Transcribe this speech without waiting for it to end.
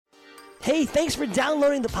Hey, thanks for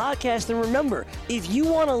downloading the podcast. And remember, if you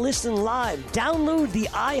want to listen live, download the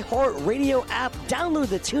iHeartRadio app, download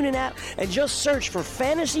the TuneIn app, and just search for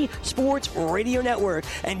Fantasy Sports Radio Network,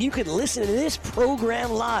 and you can listen to this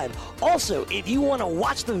program live. Also, if you want to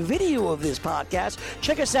watch the video of this podcast,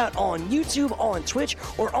 check us out on YouTube, on Twitch,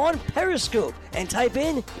 or on Periscope, and type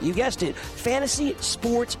in, you guessed it, Fantasy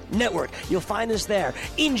Sports Network. You'll find us there.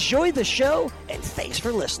 Enjoy the show, and thanks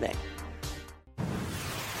for listening.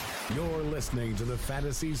 You're listening to the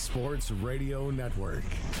Fantasy Sports Radio Network.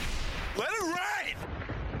 Let it rain!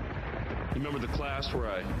 You remember the class where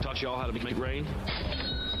I taught y'all how to make it rain?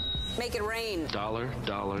 Make it rain. Dollar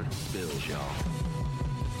bills, y'all.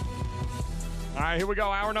 All right, here we go.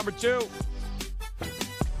 Hour number 2.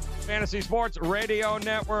 Fantasy Sports Radio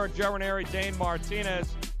Network. Joe Ranieri, Dane Martinez.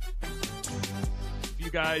 You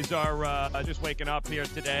guys are just waking up here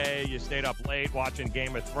today. You stayed up late watching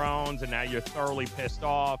Game of Thrones, and now you're thoroughly pissed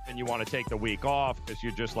off, and you want to take the week off because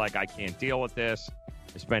you're just like, I can't deal with this.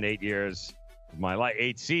 I spent 8 years of my life,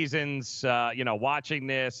 8 seasons, watching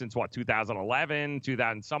this since, 2011,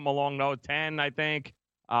 2000, something along those, 10, I think.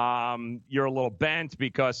 You're a little bent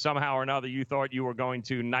because somehow or another you thought you were going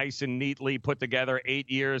to nice and neatly put together 8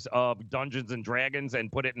 years of Dungeons and Dragons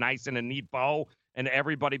and put it nice in a neat bow and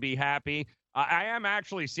everybody be happy. I am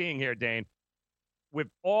actually seeing here, Dane, with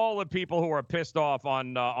all the people who are pissed off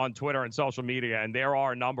on Twitter and social media, and there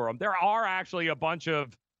are a number of them, there are actually a bunch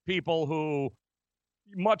of people who,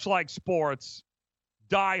 much like sports,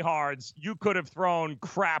 diehards, you could have thrown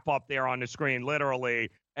crap up there on the screen, literally,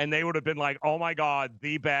 and they would have been like, oh, my God,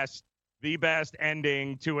 the best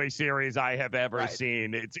ending to a series I have ever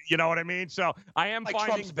seen. It's, you know what I mean? So I am like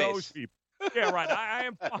finding those people. Yeah, right.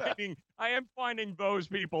 I am finding those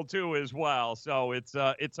people too as well. So it's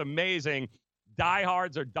amazing.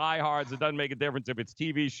 Diehards are diehards. It doesn't make a difference if it's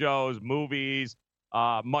TV shows, movies,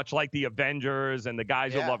 much like the Avengers and the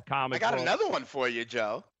guys who love comics. I got another one for you,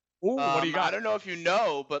 Joe. Ooh, what do you got? I don't know if you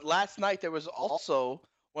know, but last night there was also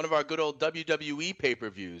one of our good old WWE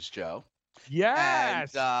pay-per-views, Joe.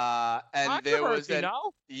 Yes. And there was There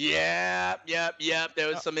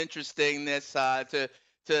was some interestingness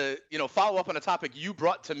to follow up on a topic you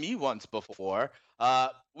brought to me once before.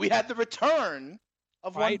 We had the return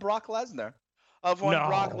of one Brock Lesnar.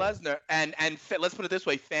 Brock Lesnar. And let's put it this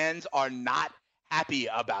way, fans are not happy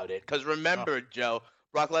about it. Because remember, Joe,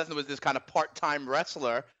 Brock Lesnar was this kind of part-time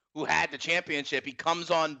wrestler who had the championship. He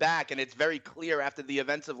comes on back, and it's very clear after the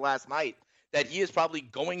events of last night that he is probably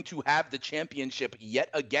going to have the championship yet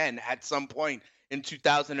again at some point in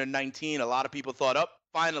 2019. A lot of people thought,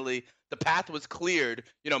 finally, the path was cleared.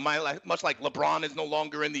 Much like LeBron is no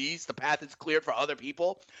longer in the East, the path is cleared for other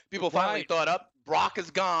people. People finally thought, Brock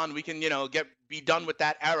is gone. We can, be done with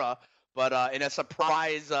that era. But in a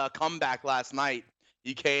surprise comeback last night,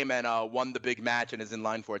 he came and won the big match and is in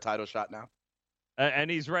line for a title shot now.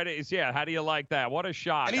 And he's ready. Yeah, how do you like that? What a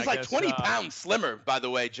shot. And he's 20 pounds slimmer, by the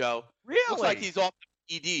way, Joe. Really? Looks like he's off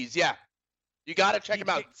the EDs. Yeah. You got to check him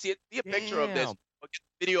out. See a picture of this. Look at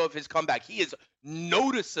the video of his comeback. He is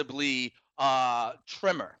noticeably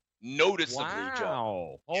trimmer. Noticeably,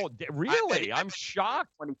 Joe. Oh, really? I'm shocked.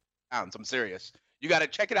 20 pounds. I'm serious. You got to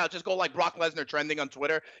check it out. Just go like Brock Lesnar trending on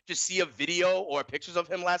Twitter. Just see a video or pictures of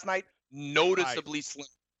him last night. Noticeably slim.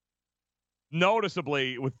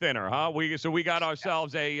 Noticeably with thinner, huh? We got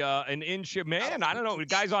ourselves an inch. Man, I don't know. The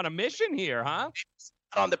guy's on a mission here, huh?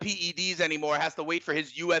 Not on the PEDs anymore. Has to wait for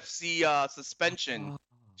his UFC suspension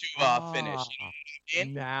to finish.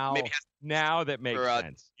 Now that makes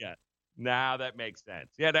sense. Yeah. Now that makes sense.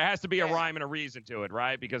 Yeah, there has to be a rhyme and a reason to it,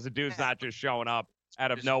 right? Because the dude's not just showing up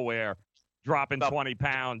out of nowhere, dropping 20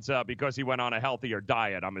 pounds because he went on a healthier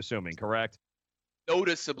diet, I'm assuming, correct?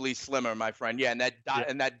 Noticeably slimmer, my friend. Yeah, and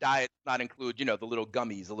that diet does not include, the little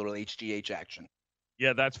gummies, the little HGH action.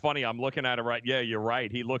 Yeah, that's funny. I'm looking at it right. Yeah, you're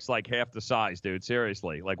right. He looks like half the size, dude.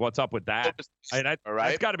 Seriously. Like, what's up with that?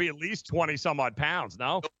 That's got to be at least 20-some-odd pounds,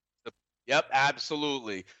 no? Yep,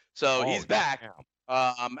 absolutely. So he's back.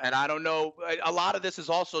 And I don't know. A lot of this is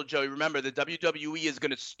also, Joey, remember, the WWE is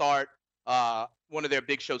going to start one of their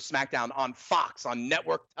big shows, SmackDown, on Fox, on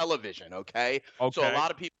network television, okay? So a lot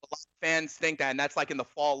of fans think that, and that's like in the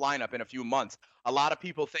fall lineup in a few months. A lot of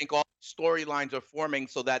people think all storylines are forming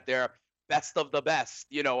so that they're best of the best,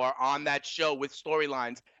 are on that show with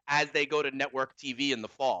storylines as they go to network TV in the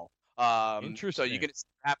fall. Interesting. So you're going to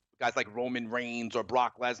have guys like Roman Reigns or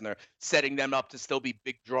Brock Lesnar setting them up to still be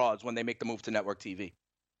big draws when they make the move to network TV.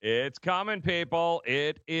 It's coming, people.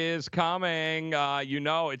 It is coming.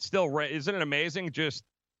 It's still, isn't it amazing? Just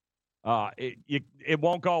it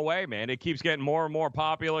won't go away, man. It keeps getting more and more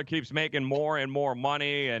popular, keeps making more and more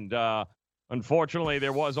money. And unfortunately,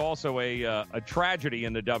 there was also a tragedy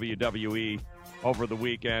in the WWE over the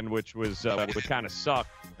weekend, which was which kind of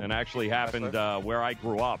sucked and actually happened where I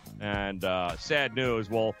grew up. And sad news.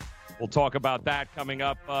 We'll talk about that coming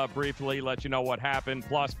up briefly, let you know what happened.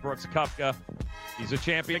 Plus, Brooks Koepka, he's a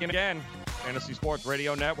champion again. Fantasy Sports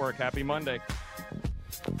Radio Network. Happy Monday.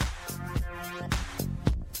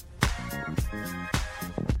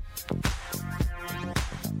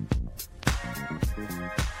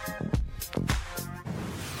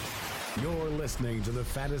 You're listening to the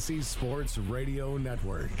Fantasy Sports Radio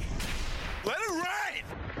Network. Let it ride!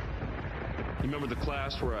 You remember the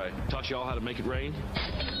class where I taught y'all how to make it rain?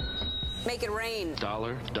 Make it rain.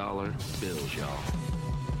 Dollar bills, y'all.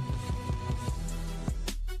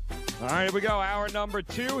 All right, here we go. Hour number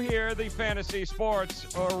 2 here, the Fantasy Sports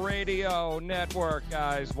Radio Network.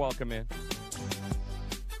 Guys, welcome in.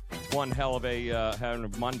 One hell of a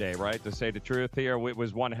Monday, right? To say the truth here, it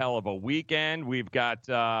was one hell of a weekend. We've got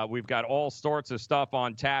all sorts of stuff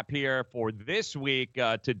on tap here for this week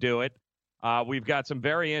to do it. We've got some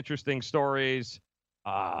very interesting stories,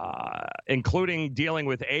 including dealing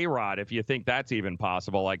with A-Rod. If you think that's even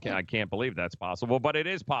possible, I can't believe that's possible, but it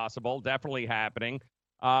is possible. Definitely happening.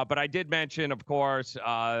 But I did mention, of course,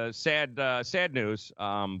 sad news.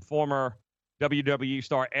 Former WWE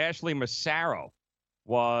star Ashley Massaro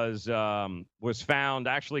was found,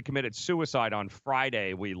 actually committed suicide on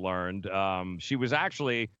Friday, we learned. She was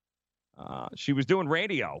actually doing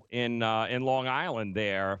radio in Long Island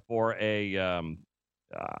there for I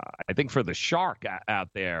think for the Shark out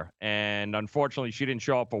there, and unfortunately she didn't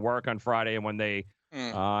show up for work on Friday, and when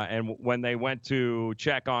they went to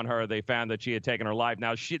check on her, they found that she had taken her life.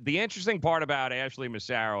 Now, the interesting part about Ashley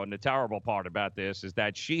Massaro, and the terrible part about this, is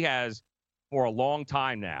that she has for a long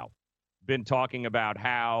time now been talking about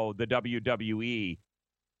how the WWE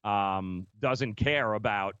doesn't care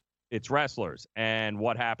about its wrestlers and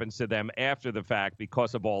what happens to them after the fact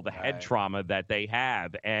because of all the head trauma that they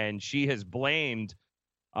have. And she has blamed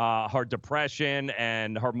her depression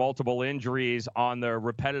and her multiple injuries on the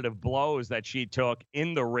repetitive blows that she took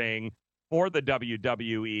in the ring for the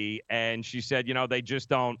WWE. And she said, they just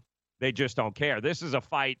don't care. This is a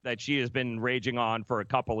fight that she has been raging on for a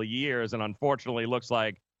couple of years, and unfortunately looks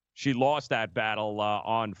like she lost that battle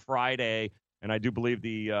on Friday, and I do believe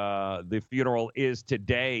the funeral is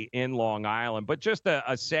today in Long Island. But just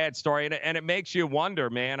a sad story, and it makes you wonder,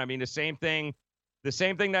 man. I mean, the same thing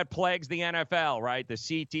that plagues the NFL, right? The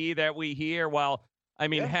CT that we hear. Well, I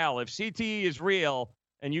mean, hell, if CT is real,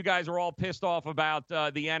 and you guys are all pissed off about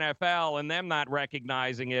the NFL and them not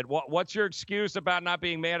recognizing it, what's your excuse about not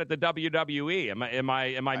being mad at the WWE? Am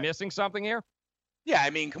I missing something here? Yeah,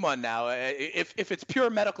 I mean, come on now. If it's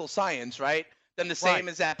pure medical science, right, then the same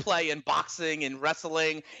is at play in boxing, in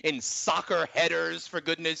wrestling, in soccer headers, for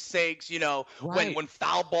goodness sakes. When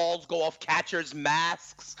foul balls go off catchers'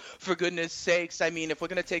 masks, for goodness sakes. I mean, if we're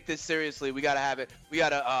going to take this seriously, we got to have it. We got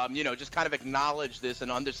to, just kind of acknowledge this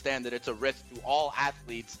and understand that it's a risk to all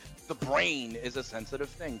athletes. The brain is a sensitive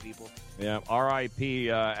thing, people. Yeah,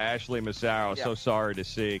 R.I.P. Ashley Massaro. Yeah. So sorry to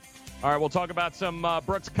see. All right, we'll talk about some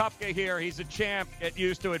Brooks Koepka here. He's a champ. Get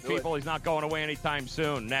used to it, people. He's not going away anytime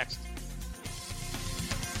soon. Next.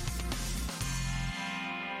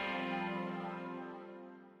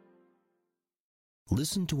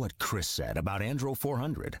 Listen to what Chris said about Andro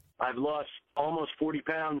 400. I've lost almost 40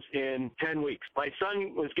 pounds in 10 weeks. My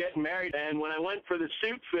son was getting married, and when I went for the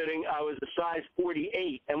suit fitting, I was a size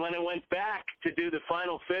 48. And when I went back to do the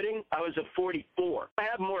final fitting, I was a 44. I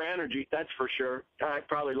have more energy, that's for sure. I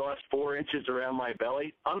probably lost 4 inches around my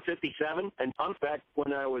belly. I'm 57, and I'm back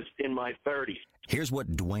when I was in my 30s. Here's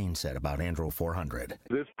what Dwayne said about Andro 400.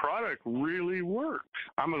 This product really works.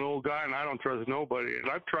 I'm an old guy, and I don't trust nobody,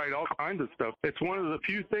 and I've tried all kinds of stuff. It's one of the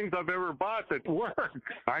few things I've ever bought that works.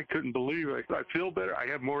 I couldn't believe it. I feel better. I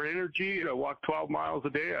have more energy. I walk 12 miles a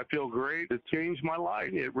day. I feel great. It changed my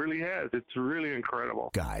life. It really has. It's really incredible.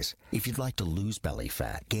 Guys, if you'd like to lose belly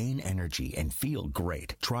fat, gain energy, and feel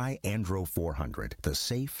great, try Andro 400, the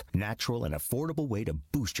safe, natural, and affordable way to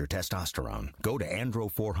boost your testosterone. Go to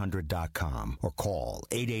andro400.com or call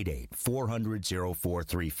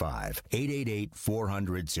 888-400-0435.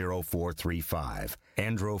 888-400-0435.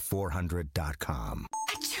 andro400.com.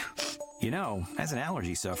 You know, as an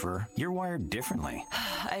allergy sufferer, you're wired differently.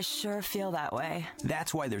 I sure feel that way.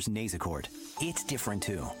 That's why there's Nasacort. It's different,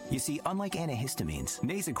 too. You see, unlike antihistamines,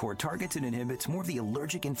 Nasacort targets and inhibits more of the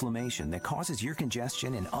allergic inflammation that causes ear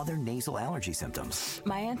congestion and other nasal allergy symptoms.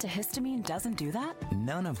 My antihistamine doesn't do that?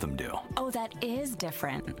 None of them do. Oh, that is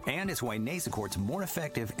different. And it's why Nasacort's more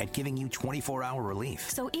effective at giving you 24-hour relief.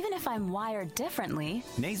 So even if I'm wired differently,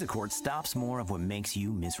 Nasacort stops more of what makes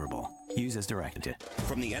you miserable. Use as directed.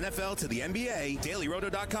 From the NFL to the NBA,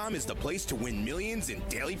 DailyRoto.com is the place to win millions in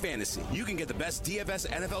daily fantasy. You can get the best DFS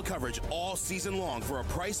NFL coverage all season long for a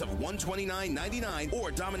price of $129.99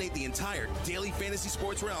 or dominate the entire daily fantasy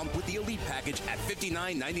sports realm with the Elite Package at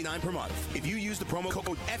 $59.99 per month. If you use the promo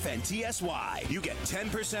code FNTSY, you get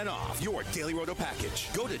 10% off your Daily Roto package.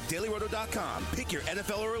 Go to DailyRoto.com, pick your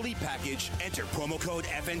NFL or Elite Package, enter promo code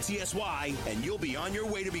FNTSY, and you'll be on your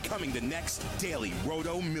way to becoming the next Daily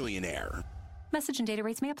Roto millionaire. Message and data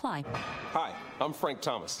rates may apply. Hi, I'm Frank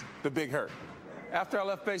Thomas, the Big Hurt. After I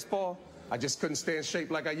left baseball, I just couldn't stay in shape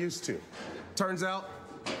like I used to. Turns out,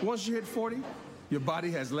 once you hit 40, your body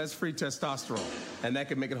has less free testosterone, and that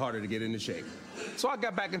can make it harder to get into shape. So I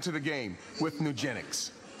got back into the game with Nugenics.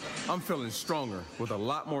 I'm feeling stronger with a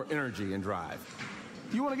lot more energy and drive.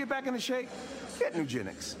 You want to get back into shape? Get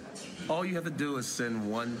Nugenics. All you have to do is send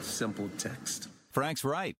one simple text. Frank's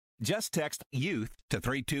right. Just text YOUTH to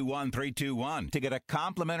 321-321 to get a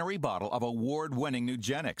complimentary bottle of award-winning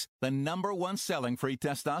Nugenics, the #1 selling free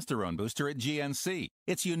testosterone booster at GNC.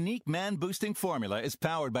 Its unique man-boosting formula is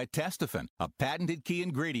powered by Testofen, a patented key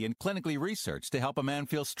ingredient clinically researched to help a man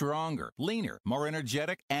feel stronger, leaner, more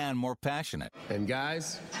energetic, and more passionate. And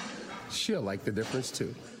guys, she'll like the difference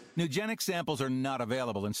too. Nugenic samples are not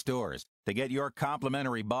available in stores. To get your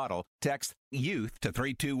complimentary bottle, text YOUTH to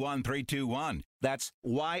 321-321. That's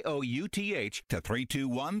YOUTH to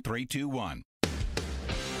 321-321.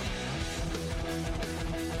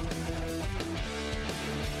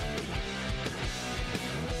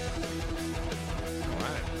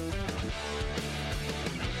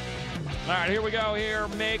 All right, here we go here.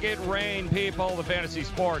 Make it rain, people. The Fantasy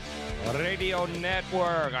Sports Radio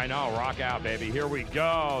Network. I know, rock out, baby. Here we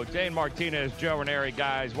go. Dane Martinez, Joe Ranieri,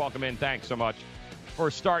 guys, welcome in. Thanks so much for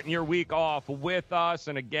starting your week off with us.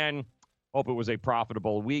 And again, hope it was a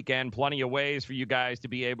profitable weekend. Plenty of ways for you guys to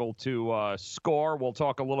be able to score. We'll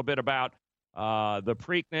talk a little bit about the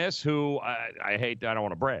Preakness, who I don't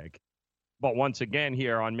want to brag, but once again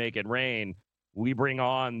here on Make It Rain, we bring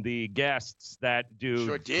on the guests that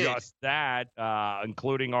do just that,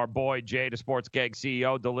 including our boy Jay, the Sports Keg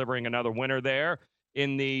CEO, delivering another winner there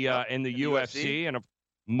in the UFC. And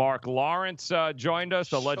Mark Lawrence joined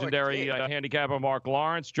us, the legendary handicapper Mark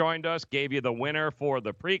Lawrence joined us, gave you the winner for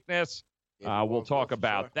the Preakness. We'll talk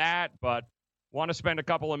about that, but want to spend a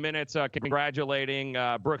couple of minutes congratulating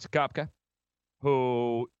Brooks Koepka,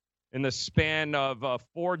 who in the span of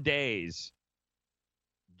 4 days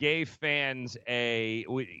gave fans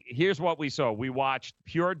here's what we saw. We watched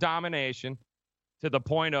pure domination to the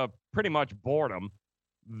point of pretty much boredom.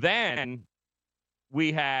 Then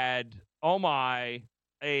we had,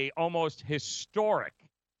 a almost historic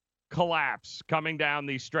collapse coming down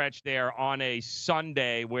the stretch there on a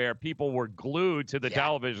Sunday where people were glued to the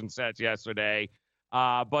television sets yesterday.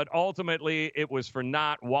 But ultimately it was for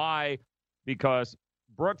naught. Why? Because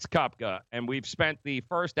Brooks Koepka, and we've spent the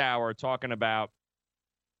first hour talking about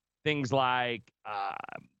things like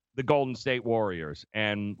the Golden State Warriors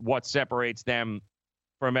and what separates them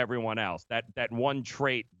from everyone else. That one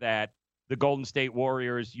trait that the Golden State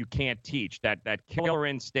Warriors you can't teach. That killer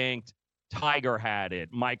instinct. Tiger had it.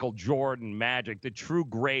 Michael Jordan, Magic, the true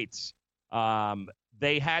greats.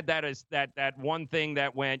 They had that as that one thing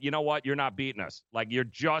that went, you know what, you're not beating us. Like, you're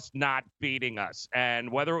just not beating us.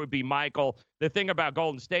 And whether it would be Michael, the thing about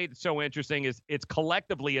Golden State that's so interesting is it's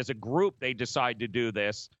collectively as a group they decide to do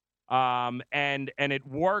this. And it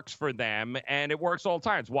works for them, and it works all the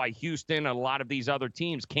time. It's why Houston and a lot of these other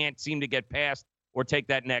teams can't seem to get past or take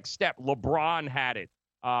that next step. LeBron had it.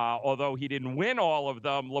 Although he didn't win all of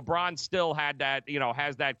them, LeBron still had that,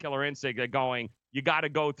 has that killer instinct of going, you got to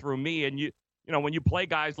go through me. And you when you play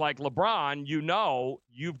guys like LeBron, you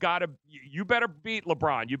better beat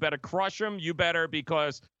LeBron. You better crush him. You better,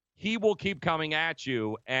 because he will keep coming at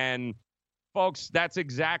you. And folks, that's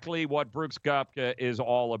exactly what Brooks Koepka is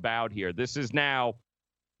all about here. This is now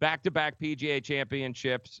back-to-back PGA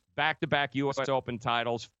championships, back-to-back U.S. Open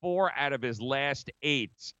titles, 4 out of his last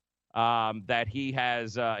 8 that he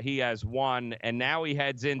has won, and now he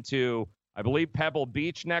heads into, I believe, Pebble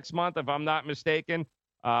Beach next month, if I'm not mistaken.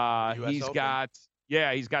 He's got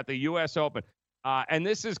the U.S. Open. And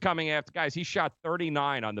this is coming after, guys, he shot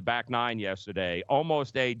 39 on the back nine yesterday.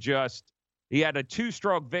 Almost he had a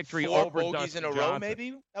 2-stroke victory over bogeys Dustin in a Johnson. row,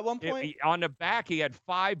 maybe, at one point? On the back, he had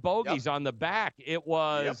 5 bogeys on the back. It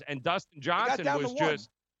was, and Dustin Johnson was just,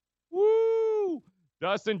 woo!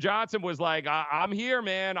 Dustin Johnson was like, I'm here,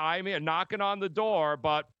 man. I'm here, knocking on the door.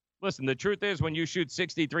 But listen, the truth is when you shoot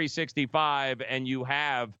 63, 65, and you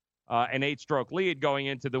have an 8-stroke lead going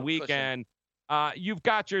into the weekend, you've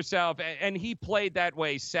got yourself, and he played that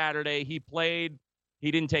way Saturday. He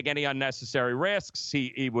didn't take any unnecessary risks.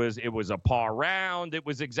 It was a par round. It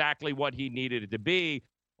was exactly what he needed it to be.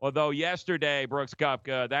 Although yesterday, Brooks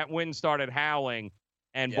Koepka, that wind started howling,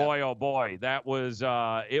 and boy, oh boy, that was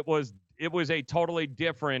it was a totally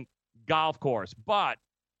different golf course. But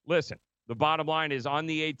listen, the bottom line is on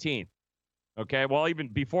the 18th, okay, well, even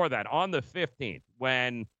before that, on the 15th,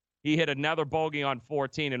 when he hit another bogey on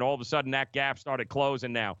 14, and all of a sudden that gap started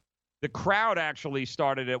closing now. The crowd actually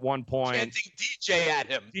started at one point. Chanting DJ at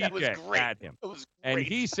him. That was great. At him. It was great. And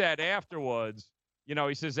he said afterwards, he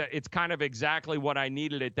says that it's kind of exactly what I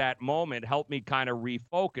needed at that moment. Helped me kind of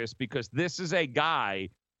refocus, because this is a guy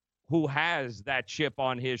who has that chip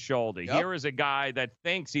on his shoulder. Yep. Here is a guy that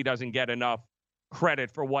thinks he doesn't get enough credit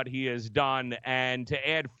for what he has done, and to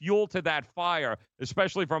add fuel to that fire,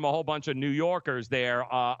 especially from a whole bunch of New Yorkers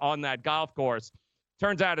there on that golf course,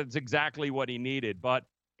 turns out it's exactly what he needed. But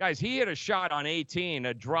guys, he hit a shot on 18,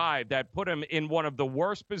 a drive that put him in one of the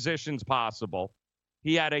worst positions possible.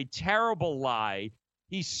 He had a terrible lie.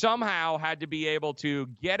 He somehow had to be able to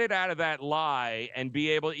get it out of that lie and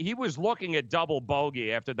he was looking at double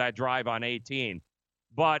bogey after that drive on 18.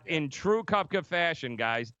 But in true Koepka fashion,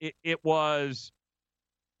 guys, he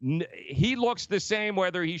looks the same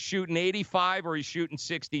whether he's shooting 85 or he's shooting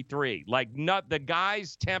 63. The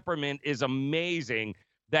guy's temperament is amazing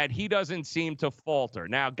that he doesn't seem to falter.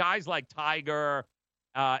 Now, guys like Tiger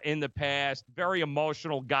in the past, very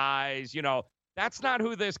emotional guys, that's not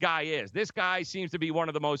who this guy is. This guy seems to be one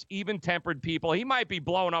of the most even-tempered people. He might be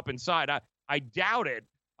blown up inside. I doubt it.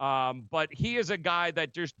 But he is a guy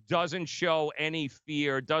that just doesn't show any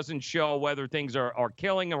fear, doesn't show whether things are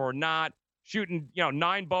killing him or not. Shooting,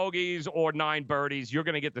 9 bogeys or 9 birdies, you're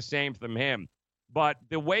going to get the same from him. But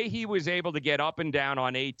the way he was able to get up and down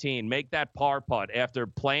on 18, make that par putt after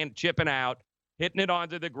chipping out, hitting it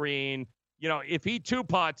onto the green, if he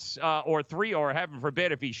 2-putts or 3, or heaven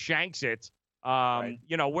forbid, if he shanks it,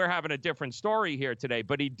 we're having a different story here today.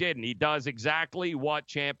 But he didn't. He does exactly what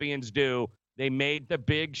champions do. They made the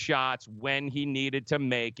big shots when he needed to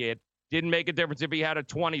make it. Didn't make a difference if he had a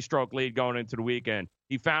 20-stroke lead going into the weekend.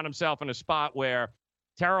 He found himself in a spot where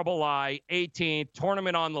terrible lie, 18th,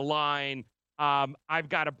 tournament on the line. I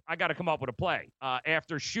got to come up with a play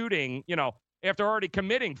after shooting, after already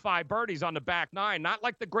committing 5 birdies on the back nine. Not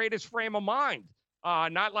like the greatest frame of mind.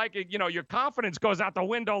 Not like, your confidence goes out the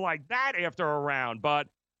window like that after a round. But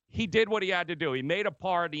he did what he had to do. He made a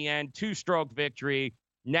par at the end, 2-stroke victory.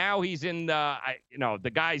 Now he's in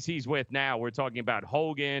the guys he's with now. We're talking about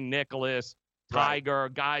Hogan, Nicklaus, Tiger,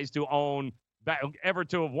 guys to own, ever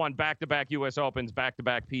to have won back-to-back U.S. Opens,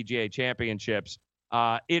 back-to-back PGA championships.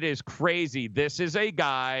 It is crazy. This is a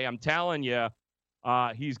guy, I'm telling you,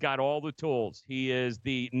 he's got all the tools. He is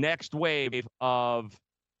the next wave of,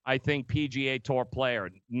 I think, PGA Tour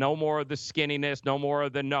player. No more of the skinniness, no more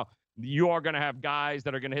of the You are going to have guys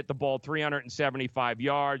that are going to hit the ball 375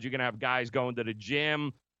 yards. You're going to have guys going to the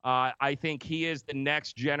gym. I think he is the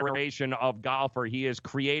next generation of golfer. He is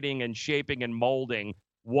creating and shaping and molding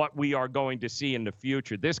what we are going to see in the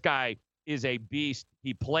future. This guy is a beast.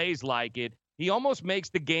 He plays like it. He almost makes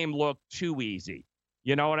the game look too easy.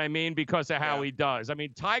 You know what I mean? Because of how he does. I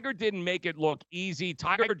mean, Tiger didn't make it look easy.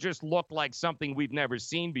 Tiger just looked like something we've never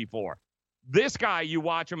seen before. This guy, you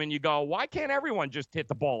watch him and you go, why can't everyone just hit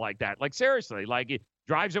the ball like that? Like, seriously, like he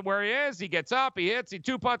drives it where he is. He gets up, he hits, he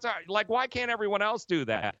 2-putts. Like, why can't everyone else do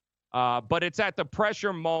that? But it's at the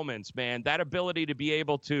pressure moments, man, that ability to be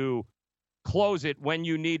able to close it when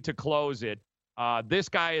you need to close it. This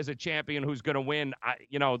guy is a champion who's going to win.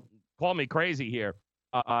 Call me crazy here.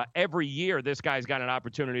 Every year, this guy's got an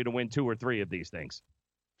opportunity to win 2 or 3 of these things.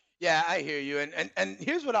 Yeah, I hear you. And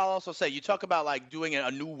here's what I'll also say. You talk about like doing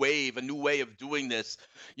a new wave, a new way of doing this.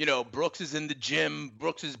 Brooks is in the gym.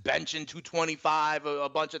 Brooks is benching 225 a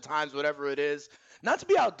bunch of times, whatever it is. Not to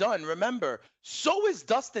be outdone, remember, so is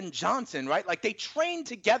Dustin Johnson, right? Like they train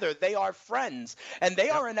together. They are friends. And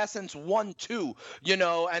they are in essence 1-2,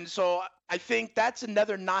 and so I think that's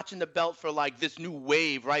another notch in the belt for like this new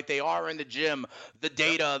wave, right? They are in the gym, the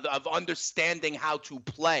data of understanding how to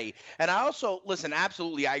play. And I also, listen,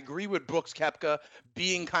 absolutely, I agree with Brooks Koepka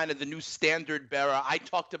being kind of the new standard bearer. I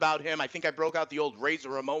talked about him. I think I broke out the old Razor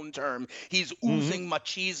Ramon term. He's oozing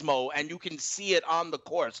machismo, and you can see it on the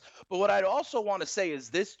course. But what I'd also want to say is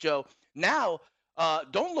this, Joe. Now,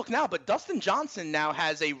 don't look now, but Dustin Johnson now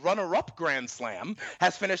has a runner-up Grand Slam,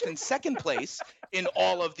 has finished in second place in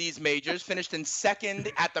all of these majors, finished in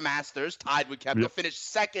second at the Masters, tied with Koepka,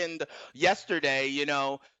 finished second yesterday, you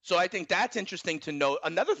know. So I think that's interesting to note.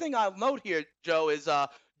 Another thing I'll note here, Joe, is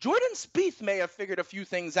Jordan Spieth may have figured a few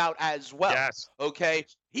things out as well. Yes. Okay.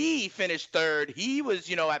 He finished third. He was,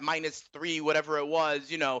 you know, at -3, whatever it was,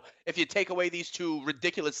 you know, if you take away these two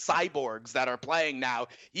ridiculous cyborgs that are playing now,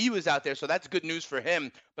 he was out there. So that's good news for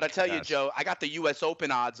him. But I tell you, Joe, I got the U.S.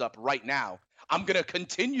 Open odds up right now. I'm going to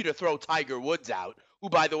continue to throw Tiger Woods out, who,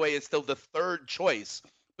 by the way, is still the third choice.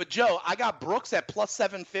 But, Joe, I got Brooks at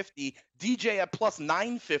 +750, DJ at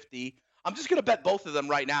 +950. I'm just going to bet both of them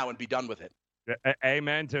right now and be done with it.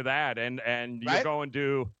 Amen to that. And you're going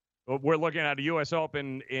to – we're looking at a U.S.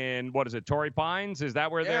 Open in, what is it, Torrey Pines? Is that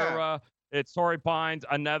where they're it's Torrey Pines,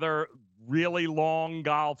 another really long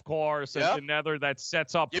golf course, and another that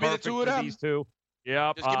sets up perfect for these two.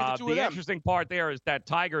 Yep. Just give me the two of them. Interesting part there is that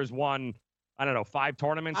Tiger's won, I don't know, 5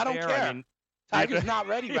 tournaments I don't there. care. I mean, Tiger's not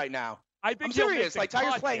ready right now. I think I'm serious. Like,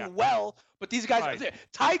 Tiger's playing well, but these guys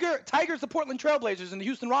Tiger's the Portland Trailblazers and the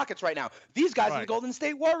Houston Rockets right now. These guys are the Golden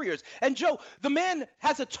State Warriors. And, Joe, the man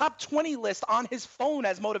has a top 20 list on his phone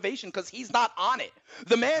as motivation because he's not on it.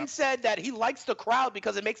 The man said that he likes the crowd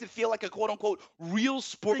because it makes it feel like a quote-unquote real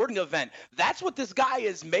sporting event. That's what this guy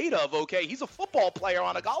is made of, okay? He's a football player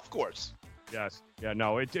on a golf course. Yes. Yeah,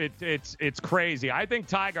 no, it's crazy. I think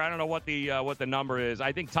Tiger, I don't know what the number is.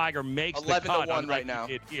 I think Tiger makes the cut 11-1 right now.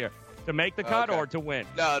 Here. To make the cut or to win?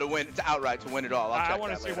 No, to win. It's outright to win it all. I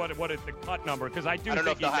want to see what is the cut number because I don't know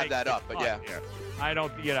if they'll have that up, but yeah. I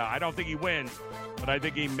don't think he wins, but I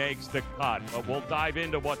think he makes the cut. But we'll dive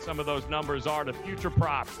into what some of those numbers are. The future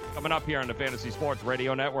props coming up here on the Fantasy Sports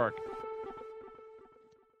Radio Network.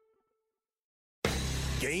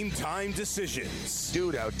 Game time decisions.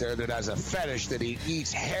 Dude out there that has a fetish that he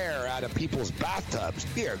eats hair out of people's bathtubs.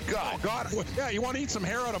 Dear God. Oh, God. Yeah, you want to eat some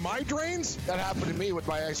hair out of my drains? That happened to me with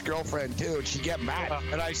my ex-girlfriend, too. And she'd get mad.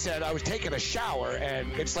 And I said, I was taking a shower,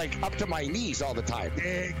 and it's like up to my knees all the time.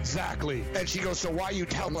 Exactly. And she goes, so why you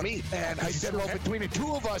telling me? And I said, well, between the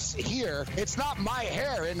two of us here, it's not my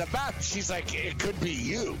hair in the bath. She's like, it could be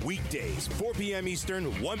you. Weekdays, 4 p.m.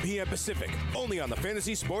 Eastern, 1 p.m. Pacific. Only on the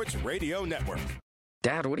Fantasy Sports Radio Network.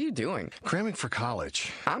 Dad, what are you doing? Cramming for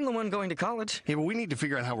college. I'm the one going to college. Yeah, but we need to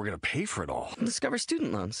figure out how we're going to pay for it all. Discover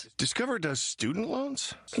Student Loans. Discover does student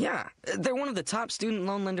loans? Yeah. They're one of the top student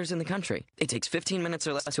loan lenders in the country. It takes 15 minutes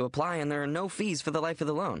or less to apply, and there are no fees for the life of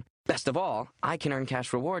the loan. Best of all, I can earn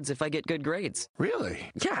cash rewards if I get good grades. Really?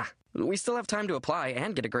 Yeah. We still have time to apply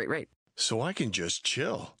and get a great rate. So I can just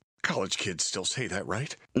chill. College kids still say that,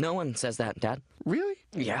 right? No one says that, Dad. Really?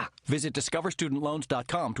 Yeah. Visit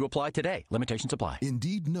discoverstudentloans.com to apply today. Limitations apply.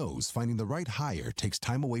 Indeed knows finding the right hire takes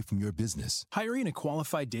time away from your business. Hiring a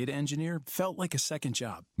qualified data engineer felt like a second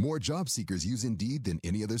job. More job seekers use Indeed than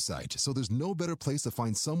any other site, so there's no better place to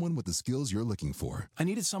find someone with the skills you're looking for. I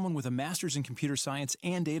needed someone with a master's in computer science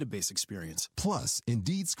and database experience. Plus,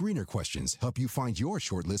 Indeed screener questions help you find your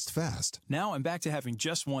shortlist fast. Now I'm back to having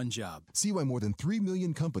just one job. See why more than 3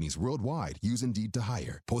 million companies worldwide use Indeed to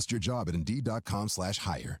hire. Post your job at Indeed.com/hire.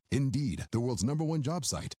 Indeed, the world's #1 job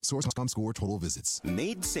site. Source.com score total visits.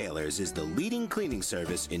 Maid Sailors is the leading cleaning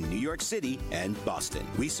service in New York City and Boston.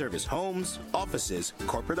 We service homes, offices,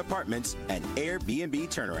 corporate apartments, and Airbnb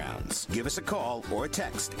turnarounds. Give us a call or a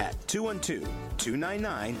text at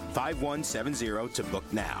 212-299-5170 to book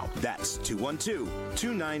now. That's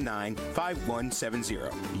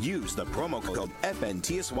 212-299-5170. Use the promo code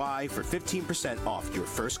FNTSY for 15% off your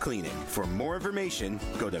first cleaning. For more information,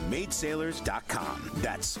 go to maidsailors.com.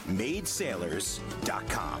 That's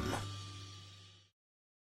maidsailors.com.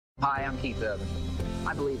 Hi, I'm Keith Urban.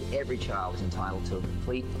 I believe every child is entitled to a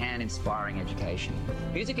complete and inspiring education.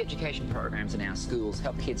 Music education programs in our schools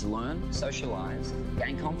help kids learn, socialize,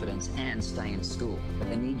 gain confidence, and stay in school. But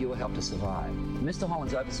they need your help to survive. Mr.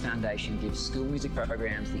 Holland's Opus Foundation gives school music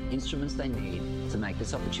programs the instruments they need to make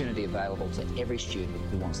this opportunity available to every student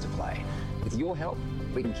who wants to play. With your help,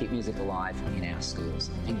 we can keep music alive in our schools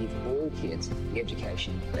and give all kids the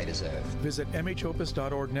education they deserve. Visit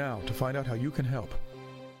mhopus.org now to find out how you can help.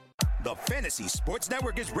 The Fantasy Sports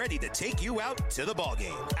Network is ready to take you out to the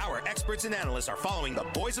ballgame. Our experts and analysts are following the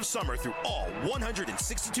boys of summer through all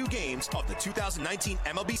 162 games of the 2019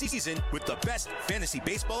 MLB season with the best fantasy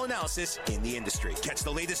baseball analysis in the industry. Catch the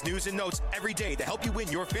latest news and notes every day to help you win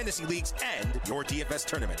your fantasy leagues and your DFS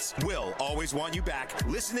tournaments. We'll always want you back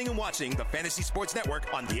listening and watching the Fantasy Sports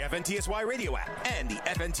Network on the FNTSY radio app and the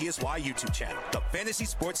FNTSY YouTube channel. The Fantasy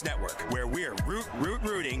Sports Network, where we're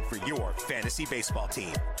rooting for your fantasy baseball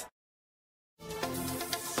team.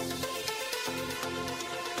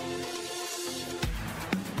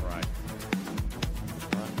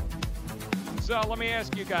 So let me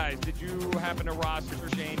ask you guys, did you happen to roster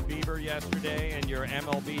Shane Bieber yesterday in your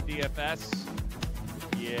MLB DFS?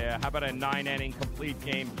 Yeah, how about a 9-inning complete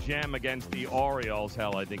game gem against the Orioles?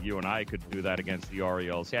 Hell, I think you and I could do that against the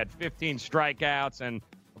Orioles. He had 15 strikeouts, and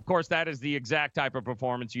of course that is the exact type of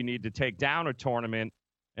performance you need to take down a tournament,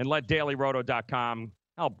 and let DailyRoto.com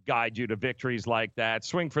help guide you to victories like that.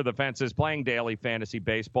 Swing for the fences, playing daily fantasy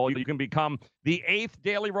baseball. You can become the 8th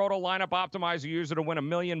Daily Roto lineup optimizer user to win $1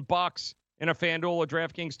 million in a FanDuel or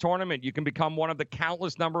DraftKings tournament. You can become one of the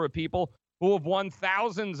countless number of people who have won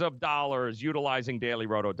thousands of dollars utilizing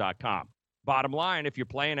DailyRoto.com. Bottom line, if you're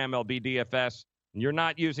playing MLB DFS and you're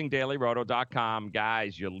not using DailyRoto.com,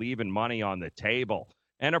 guys, you're leaving money on the table.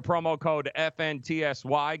 Enter promo code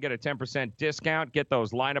FNTSY, get a 10% discount, get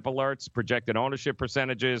those lineup alerts, projected ownership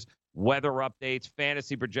percentages, weather updates,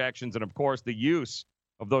 fantasy projections, and, of course, the use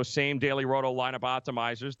of those same Daily Roto lineup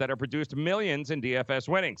optimizers that have produced millions in DFS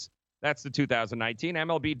winnings. That's the 2019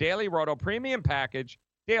 MLB Daily Roto Premium Package,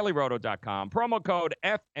 DailyRoto.com. Promo code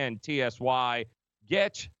FNTSY.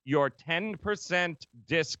 Get your 10%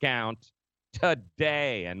 discount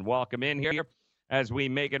today. And welcome in here as we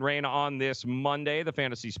make it rain on this Monday, the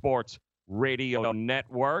Fantasy Sports Radio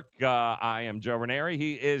Network. I am Joe Ranieri.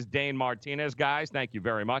 He is Dane Martinez. Guys, thank you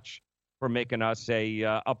very much for making us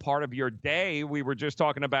a part of your day. We were just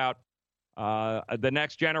talking about the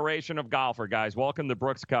next generation of golfer, guys. Welcome to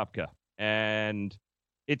Brooks Koepka. And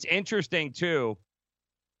it's interesting, too,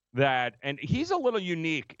 that, and he's a little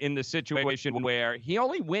unique in the situation where he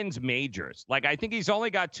only wins majors. Like, I think he's only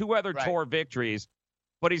got 2 other tour victories,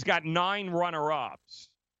 but he's got 9 runner-ups.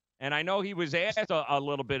 And I know he was asked a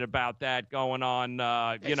little bit about that going on,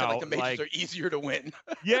 you know. Like the majors are easier to win.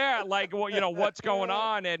 Yeah, like, well, you know, what's going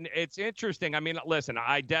on? And it's interesting. I mean, listen,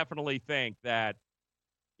 I definitely think that,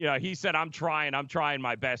 you know, he said, I'm trying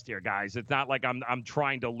my best here, guys. It's not like I'm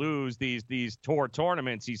trying to lose these tour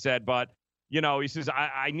tournaments, he said, but, you know, he says,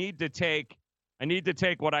 I need to take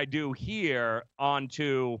what I do here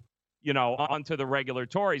onto the regular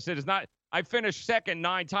tour. He said, it's not, I finished second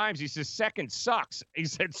 9 times. He says, second sucks. He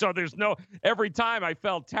said, so there's no, every time I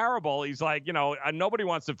felt terrible. He's like, you know, nobody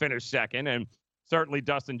wants to finish second. And certainly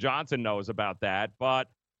Dustin Johnson knows about that. But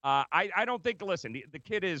I don't think, listen, the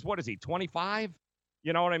kid is, what is he, 25?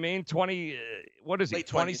 You know what I mean? 20, what is he,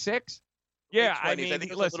 26? Yeah, I mean, I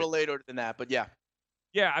think it's a little later than that, but yeah.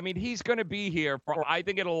 Yeah, I mean, he's going to be here for, I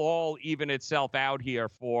think it'll all even itself out here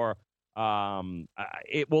for,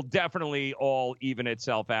 it will definitely all even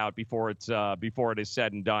itself out before it is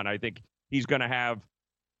said and done. I think he's going to have,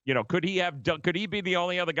 you know, could he be the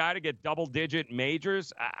only other guy to get double-digit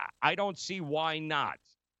majors? I don't see why not.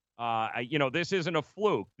 You know, this isn't a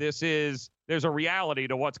fluke. There's a reality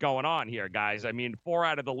to what's going on here, guys. I mean, 4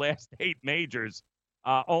 out of the last 8 majors,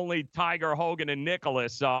 only Tiger, Hogan, and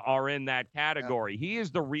Nicklaus are in that category. Yeah. He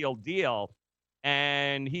is the real deal,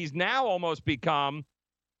 and he's now almost become,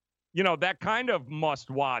 you know, that kind of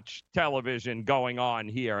must-watch television going on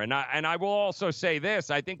here. And I will also say this.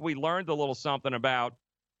 I think we learned a little something about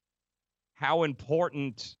how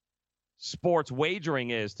important sports wagering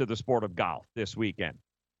is to the sport of golf this weekend.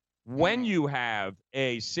 When you have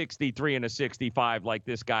a 63 and a 65 like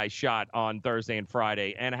this guy shot on Thursday and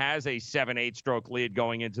Friday and has a 7-8 stroke lead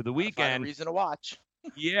going into the weekend. A reason to watch.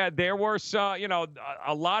 Yeah, there were some, you know,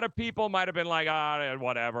 a lot of people might have been like,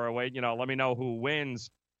 whatever, wait, you know, let me know who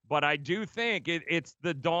wins. But I do think it's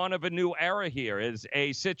the dawn of a new era here, is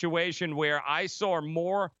a situation where I saw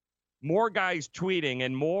more guys tweeting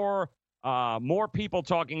and more people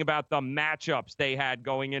talking about the matchups they had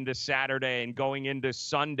going into Saturday and going into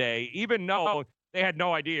Sunday, even though they had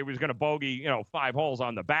no idea he was going to bogey, you know, 5 holes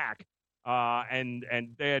on the back. And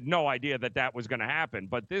they had no idea that was going to happen.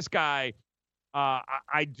 But this guy,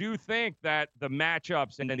 I do think that the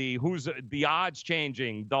matchups and the odds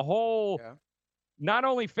changing, the whole, not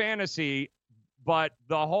only fantasy, but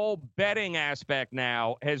the whole betting aspect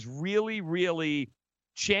now has really, really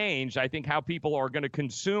changed, I think, how people are going to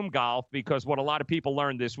consume golf, because what a lot of people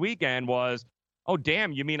learned this weekend was, oh,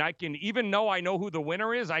 damn, you mean I can, even though I know who the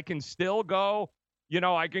winner is, I can still go,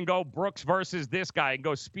 I can go Brooks versus this guy and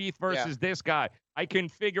go Spieth versus this guy. I can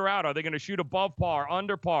figure out, are they going to shoot above par,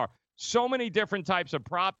 under par? So many different types of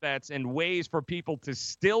prop bets and ways for people to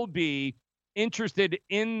still be interested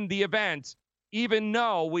in the events, even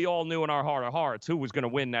though we all knew in our heart of hearts who was going to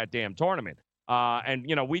win that damn tournament. And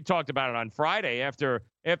we talked about it on Friday after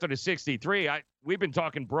the 63. We've been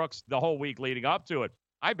talking Brooks the whole week leading up to it.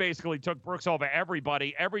 I basically took Brooks over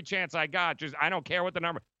everybody, every chance I got. I don't care what the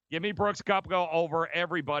number. Give me Brooks Koepka over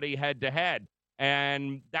everybody head-to-head.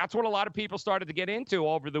 And that's what a lot of people started to get into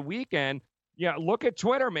over the weekend. Yeah, look at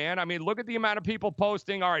Twitter, man. I mean, look at the amount of people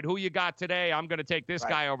posting, all right, who you got today? I'm going to take this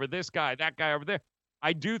guy over this guy, that guy over there.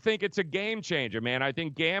 I do think it's a game changer, man. I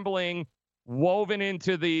think gambling woven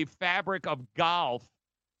into the fabric of golf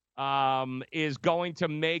is going to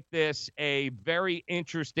make this a very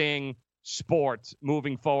interesting sport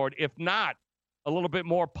moving forward, if not a little bit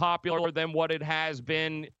more popular than what it has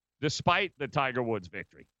been despite the Tiger Woods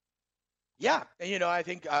victory. Yeah, and I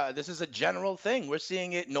think this is a general thing. We're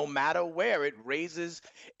seeing it no matter where. It raises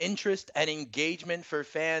interest and engagement for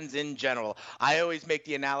fans in general. I always make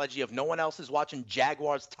the analogy of no one else is watching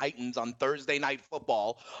Jaguars Titans on Thursday Night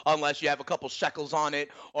Football unless you have a couple shekels on it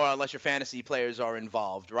or unless your fantasy players are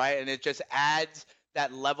involved, right? And it just adds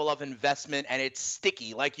that level of investment, and it's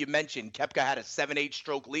sticky. Like you mentioned, Koepka had a 7-8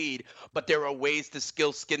 stroke lead, but there are ways to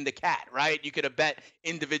skin the cat, right? You could have bet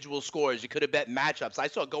individual scores. You could have bet matchups. I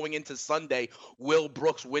saw going into Sunday, will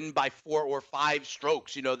Brooks win by 4 or 5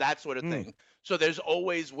 strokes, that sort of thing. So there's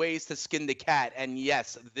always ways to skin the cat. And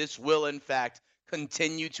yes, this will, in fact,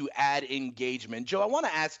 continue to add engagement. Joe, I want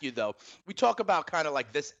to ask you, though, we talk about kind of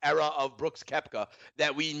like this era of Brooks Koepka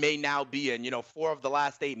that we may now be in, 4 of the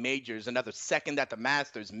last 8 majors, another second at the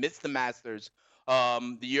Masters, missed the Masters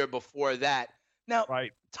the year before that. Now,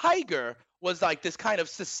 Tiger was like this kind of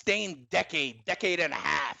sustained decade and a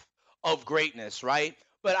half of greatness, right?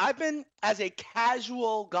 But I've been, as a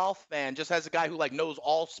casual golf fan, just as a guy who knows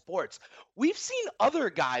all sports, we've seen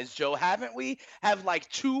other guys, Joe, haven't we, have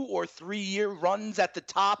 2 or 3 year runs at the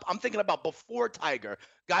top. I'm thinking about before Tiger,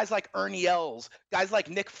 guys like Ernie Els, guys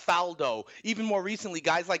like Nick Faldo, even more recently,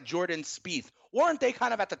 guys like Jordan Spieth. Weren't they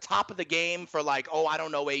kind of at the top of the game for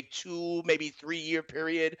a 2, maybe 3 year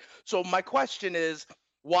period? So my question is,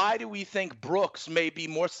 why do we think Brooks may be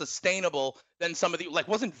more sustainable than some of the,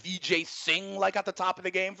 wasn't Vijay Singh at the top of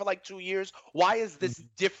the game for 2 years? Why is this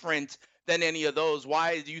different than any of those?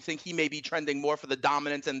 Why do you think he may be trending more for the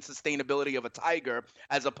dominance and sustainability of a Tiger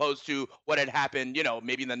as opposed to what had happened,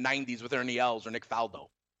 maybe in the 90s with Ernie Els or Nick Faldo?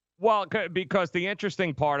 Well, because the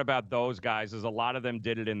interesting part about those guys is a lot of them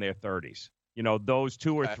did it in their 30s. Those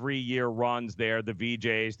 2 or 3 year runs there, the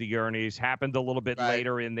VJs, the Ernies, happened a little bit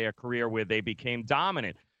later in their career where they became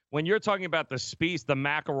dominant. When you're talking about the Spieth, the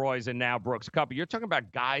McIlroys, and now Brooks Koepka, you're talking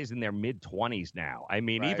about guys in their mid-20s now. I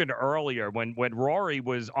mean, even earlier when Rory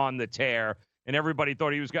was on the tear and everybody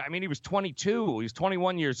thought he was – he was 22. He was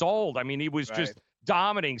 21 years old. I mean, he was just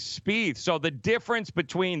dominating Spieth. So the difference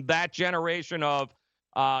between that generation of,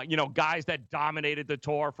 guys that dominated the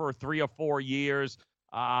tour for 3 or 4 years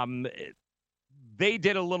they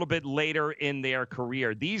did a little bit later in their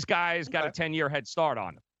career. These guys got a 10-year head start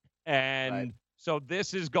on them. And so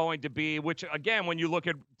this is going to be, which, again, when you look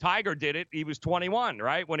at Tiger did it, he was 21,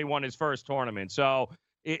 right, when he won his first tournament. So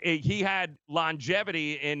he had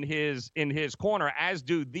longevity in his corner, as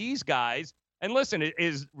do these guys. And listen,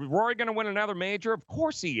 is Rory going to win another major? Of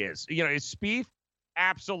course he is. Is Spieth?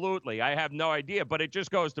 Absolutely. I have no idea. But it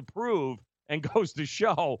just goes to prove and goes to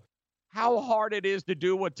show how hard it is to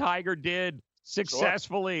do what Tiger did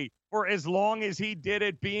successfully for as long as he did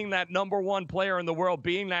it, being that number 1 player in the world,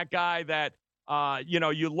 being that guy that,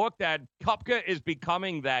 you looked at. Koepka is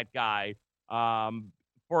becoming that guy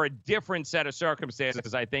for a different set of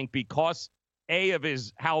circumstances, I think, because of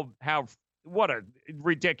his what a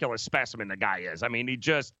ridiculous specimen the guy is. I mean,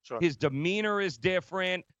 his demeanor is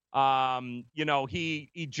different.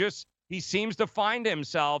 He seems to find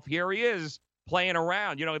himself. Here he is playing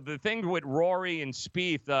around. The thing with Rory and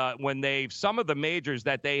Spieth, when some of the majors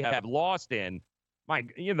that they have lost in,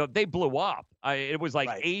 they blew up. It was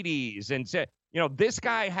 80s. And, this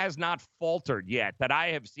guy has not faltered yet that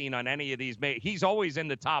I have seen on any of these. He's always in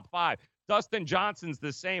the top 5. Dustin Johnson's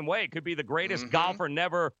the same way. Could be the greatest golfer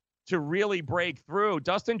never to really break through.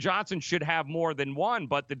 Dustin Johnson should have more than one,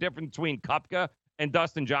 but the difference between Koepka and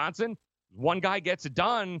Dustin Johnson, one guy gets it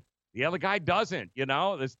done, the other guy doesn't.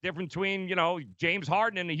 There's difference between, James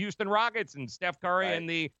Harden and the Houston Rockets and Steph Curry and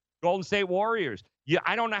the Golden State Warriors.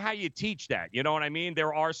 I don't know how you teach that. You know what I mean?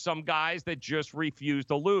 There are some guys that just refuse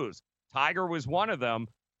to lose. Tiger was one of them.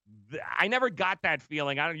 I never got that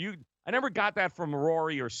feeling. I never got that from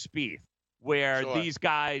Rory or Spieth. where these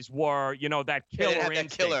guys were, that killer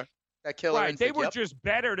instinct. That killer right. instinct, They were just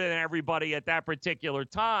better than everybody at that particular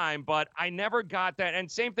time, but I never got that. And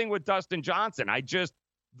same thing with Dustin Johnson. I just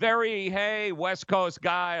hey, West Coast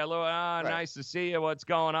guy. Hello, nice to see you. What's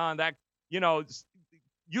going on? That, you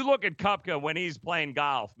look at Koepka when he's playing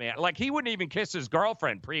golf, man. Like, he wouldn't even kiss his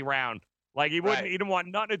girlfriend pre-round. Like, he didn't want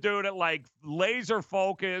nothing to do with it. Like, laser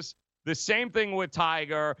focus. The same thing with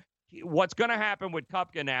Tiger. What's going to happen with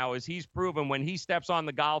Koepka now is he's proven when he steps on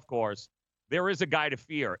the golf course, there is a guy to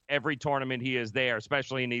fear every tournament he is there,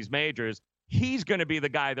 especially in these majors. He's going to be the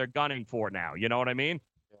guy they're gunning for now. You know what I mean?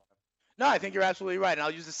 No, I think you're absolutely right. And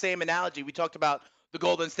I'll use the same analogy. We talked about the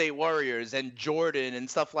Golden State Warriors and Jordan and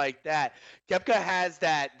stuff like that. Koepka has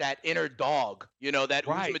that inner dog, that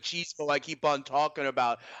machismo I keep on talking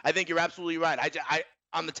about. I think you're absolutely right. I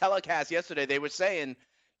on the telecast yesterday, they were saying,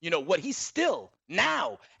 what he still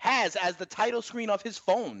now has as the title screen of his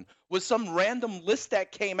phone was some random list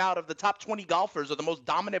that came out of the top 20 golfers or the most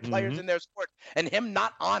dominant players in their sport, and him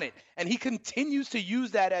not on it. And he continues to use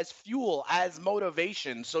that as fuel, as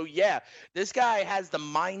motivation. So, yeah, this guy has the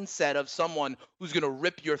mindset of someone who's going to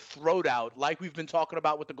rip your throat out, like we've been talking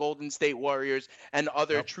about with the Golden State Warriors and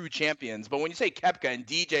other true champions. But when you say Koepka and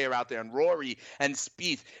DJ are out there and Rory and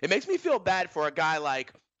Spieth, it makes me feel bad for a guy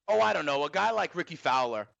like, a guy like Ricky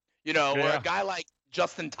Fowler, or a guy like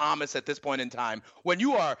Justin Thomas at this point in time, when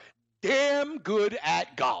you are damn good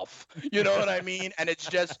at golf, you know what I mean? And it's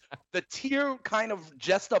just the tier kind of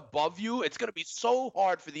just above you. It's going to be so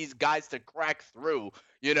hard for these guys to crack through.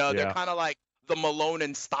 They're kind of like the Malone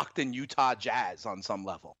and Stockton, Utah Jazz on some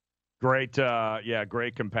level. Great,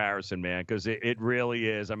 great comparison, man, because it really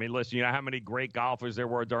is. I mean, listen, you know how many great golfers there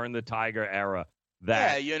were during the Tiger era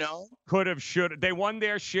that they won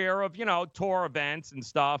their share of, tour events and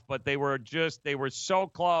stuff, but they were so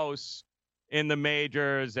close in the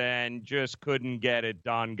majors and just couldn't get it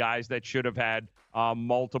done. Guys that should have had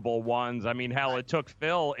multiple ones. I mean, hell, it took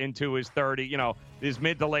Phil into his his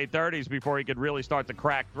mid to late 30s before he could really start to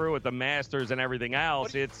crack through with the Masters and everything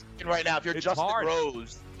else. It's right now, if you're Justin hard.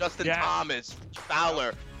 Rose, Justin Thomas,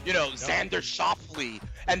 Fowler, Xander Schauffele,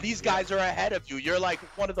 and these guys are ahead of you. You're like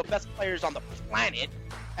one of the best players on the planet,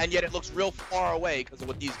 and yet it looks real far away because of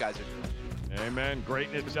what these guys are doing. Amen.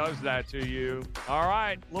 Greatness does that to you. All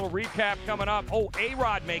right, little recap coming up. Oh,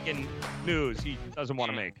 A-Rod making news he doesn't want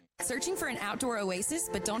to make. Searching for an outdoor oasis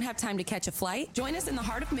but don't have time to catch a flight? Join us in the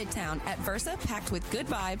heart of Midtown at Versa, packed with good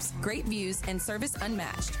vibes, great views, and service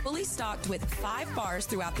unmatched. Fully stocked with 5 bars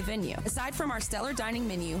throughout the venue. Aside from our stellar dining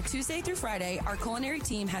menu, Tuesday through Friday, our culinary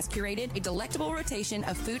team has curated a delectable rotation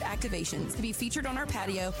of food activations to be featured on our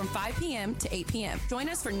patio from 5 p.m. to 8 p.m. Join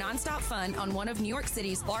us for nonstop fun on one of New York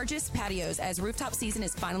City's largest patios as rooftop season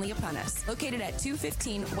is finally upon us. Located at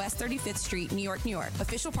 215 West 35th Street, New York, New York.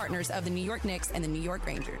 Official partners of the New York Knicks and the New York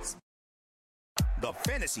Rangers. The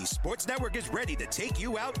Fantasy Sports Network is ready to take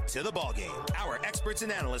you out to the ballgame. Our experts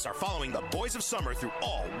and analysts are following the boys of summer through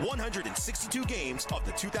all 162 games of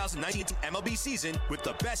the 2019 MLB season with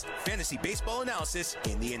the best fantasy baseball analysis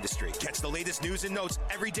in the industry. Catch the latest news and notes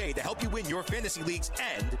every day to help you win your fantasy leagues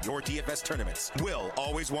and your DFS tournaments. We'll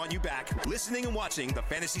always want you back listening and watching the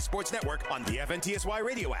Fantasy Sports Network on the FNTSY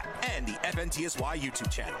radio app and the FNTSY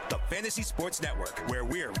YouTube channel. The Fantasy Sports Network, where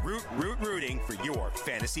we're rooting for your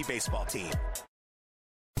fantasy baseball team.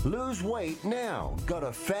 Lose weight now. Go to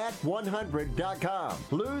fat100.com.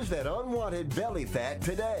 Lose that unwanted belly fat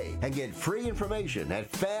today and get free information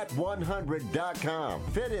at fat100.com.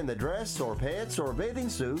 Fit in the dress or pants or bathing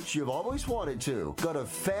suits you've always wanted to. Go to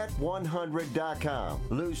fat100.com.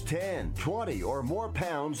 Lose 10, 20, or more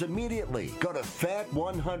pounds immediately. Go to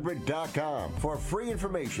fat100.com. For free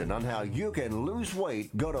information on how you can lose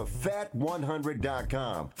weight, go to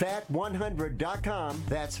fat100.com. Fat100.com.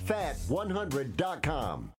 That's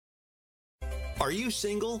fat100.com. Are you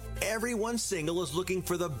single? Everyone single is looking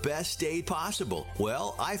for the best date possible.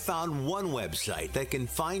 Well, I found one website that can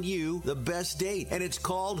find you the best date, and it's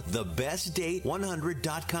called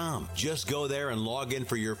thebestdate100.com. Just go there and log in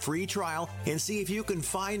for your free trial and see if you can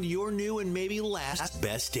find your new and maybe last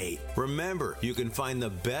best date. Remember, you can find the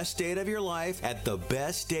best date of your life at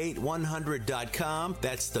thebestdate100.com.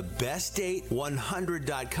 That's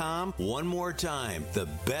thebestdate100.com. One more time,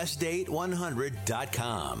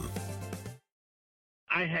 thebestdate100.com.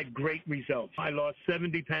 I had great results. I lost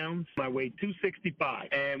 70 pounds. I weighed 265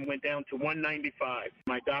 and went down to 195.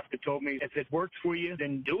 My doctor told me, if it works for you,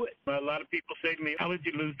 then do it. A lot of people say to me, how did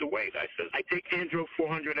you lose the weight? I said, I take Andro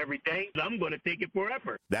 400 every day. I'm going to take it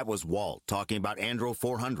forever. That was Walt talking about Andro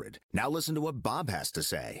 400. Now listen to what Bob has to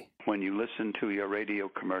say. When you listen to your radio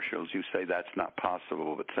commercials, you say that's not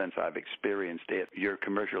possible, but since I've experienced it, your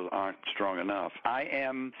commercials aren't strong enough. I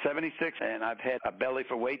am 76, and I've had a belly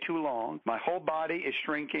for way too long. My whole body is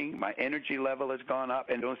shrinking. My energy level has gone up,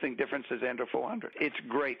 and the only thing difference is Andro 400. It's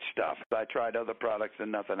great stuff. I tried other products,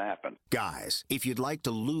 and nothing happened. Guys, if you'd like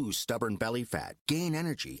to lose stubborn belly fat, gain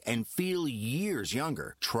energy, and feel years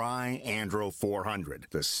younger, try Andro 400,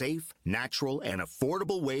 the safe, natural, and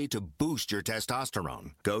affordable way to boost your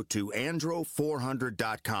testosterone. Go to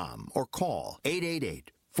andro400.com or call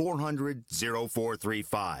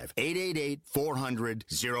 888-400-0435.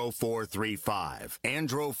 888-400-0435.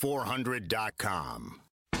 andro400.com.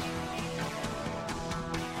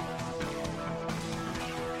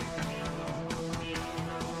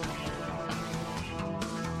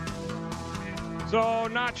 So,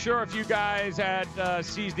 not sure if you guys had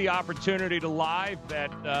seized the opportunity to live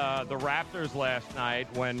bet the Raptors last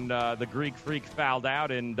night when the Greek Freak fouled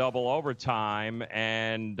out in double overtime.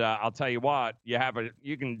 And I'll tell you what,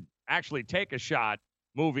 you can actually take a shot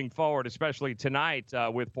moving forward, especially tonight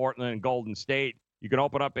with Portland and Golden State. You can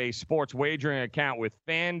open up a sports wagering account with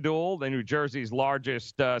FanDuel, the New Jersey's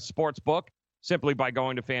largest sports book, simply by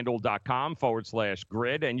going to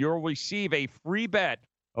FanDuel.com/grid, and you'll receive a free bet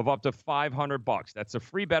of up to $500. That's a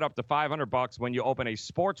free bet up to $500 when you open a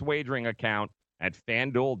sports wagering account at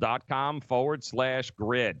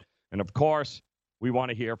FanDuel.com/grid. And, of course, we want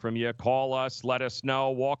to hear from you. Call us. Let us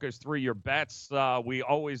know. Walk us through your bets. We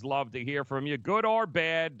always love to hear from you. Good or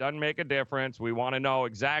bad, doesn't make a difference. We want to know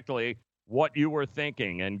exactly what you were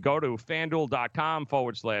thinking. And go to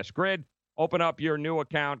FanDuel.com/grid. Open up your new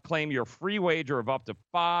account. Claim your free wager of up to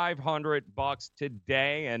 $500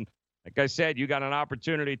 today. And like I said, you got an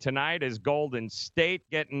opportunity tonight as Golden State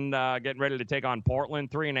getting ready to take on Portland,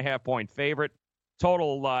 3.5-point favorite.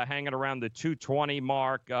 Total hanging around the 220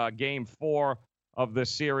 mark. Game 4 of the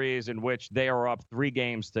series in which they are up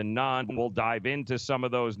 3-0. We'll dive into some of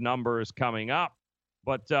those numbers coming up.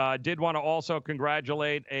 But did want to also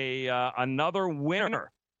congratulate another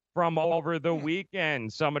winner from over the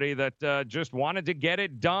weekend, somebody that just wanted to get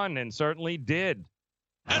it done and certainly did.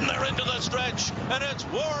 And they're into the stretch, and it's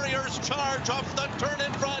Warriors charge off the turn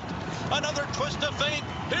in front. Another twist of fate.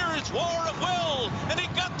 Here's War of Will, and he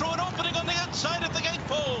got through an opening on the inside of the gate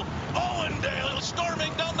pole. Owendale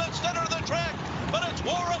storming down the center of the track, but it's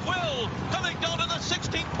War of Will coming down to the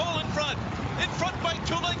 16th pole in front by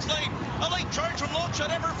 2 lengths late. A late charge from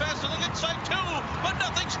Longshot Everfast on the inside too, but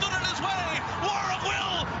nothing stood in his way. War of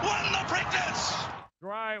Will won the Preakness.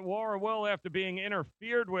 Right, War of Will after being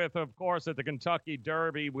interfered with, of course, at the Kentucky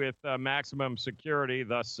Derby with maximum security.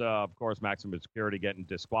 Thus, of course, maximum security getting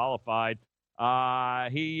disqualified.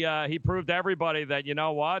 He proved to everybody that, you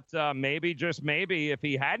know what, maybe, just maybe, if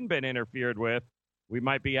he hadn't been interfered with, we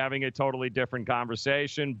might be having a totally different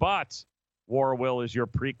conversation. But War of Will is your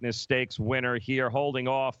Preakness Stakes winner here, holding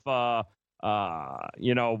off, a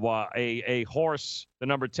horse, the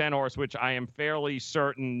number 10 horse, which I am fairly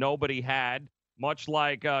certain nobody had. Much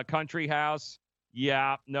like Country House,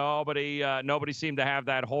 nobody seemed to have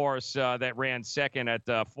that horse that ran second at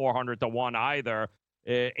 400-1 either.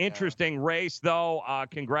 Interesting race, though.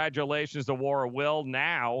 Congratulations to War of Will.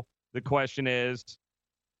 Now the question is,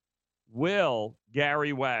 will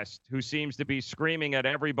Gary West, who seems to be screaming at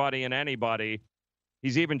everybody and anybody,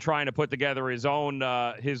 he's even trying to put together his own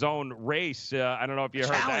race. I don't know if you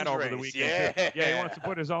heard that over the weekend. Yeah, he wants to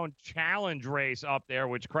put his own challenge race up there,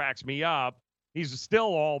 which cracks me up. He's still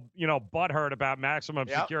all, butthurt about maximum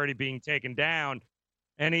security being taken down.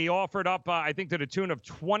 And he offered up, I think, to the tune of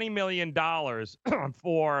 $20 million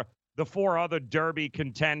for the 4 other Derby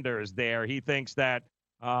contenders there. He thinks that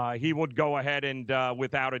he would go ahead and,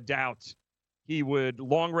 without a doubt, he would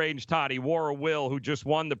long-range Toddy, War of Will, who just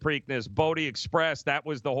won the Preakness, Bodie Express, that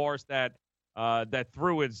was the horse that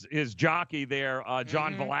threw his jockey there,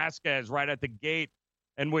 John Velasquez, right at the gate,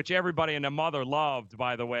 and which everybody and their mother loved,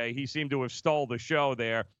 by the way. He seemed to have stole the show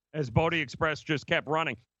there as Bodie Express just kept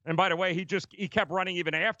running. And by the way, he kept running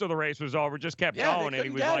even after the race was over, just kept going. And he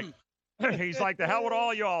was like, he's like, the hell with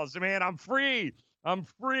all y'all. So, man, I'm free. I'm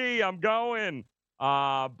going.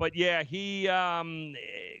 But yeah,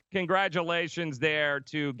 congratulations there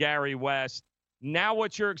to Gary West. Now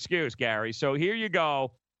what's your excuse, Gary? So here you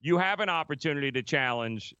go. You have an opportunity to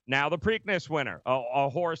challenge now the Preakness winner, a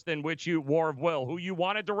horse in which War of Will, who you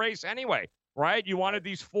wanted to race anyway, right? You wanted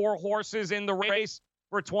these 4 horses in the race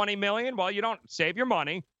for $20 million. Well, you don't save your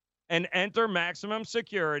money and enter maximum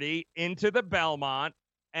security into the Belmont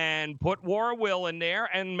and put War of Will in there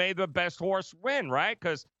and may the best horse win, right?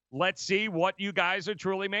 Because let's see what you guys are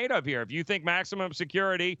truly made of here. If you think maximum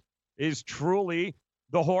security is truly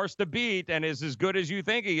the horse to beat and is as good as you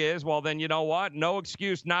think he is, well, then you know what? No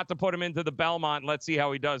excuse not to put him into the Belmont. Let's see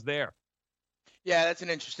how he does there. Yeah, that's an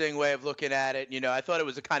interesting way of looking at it. I thought it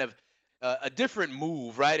was a kind of a different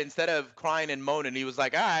move, right? Instead of crying and moaning, he was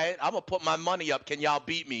like, all right, I'm going to put my money up. Can y'all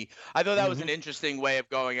beat me? I thought that was an interesting way of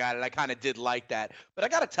going at it. I kind of did like that. But I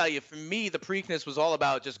got to tell you, for me, the Preakness was all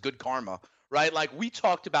about just good karma, right? Like we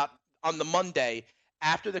talked about on the Monday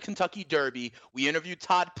after the Kentucky Derby, we interviewed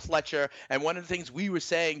Todd Pletcher, and one of the things we were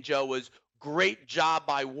saying, Joe, was great job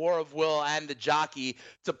by War of Will and the jockey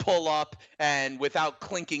to pull up, and without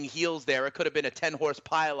clinking heels there, it could have been a 10-horse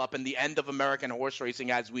pileup in the end of American horse racing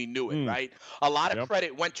as we knew it, right? A lot of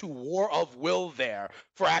credit went to War of Will there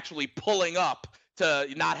for actually pulling up to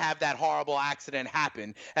not have that horrible accident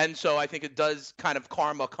happen. And so I think it does kind of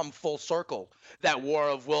karma come full circle that War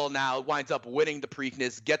of Will now winds up winning the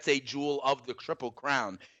Preakness, gets a jewel of the Triple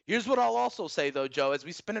Crown. Here's what I'll also say, though, Joe, as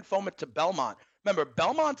we spin it forward to Belmont. Remember,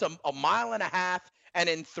 Belmont's a mile and a half and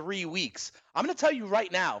in 3 weeks. I'm going to tell you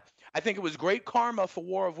right now, I think it was great karma for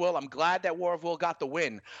War of Will. I'm glad that War of Will got the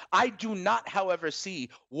win. I do not, however, see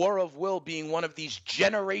War of Will being one of these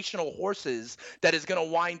generational horses that is going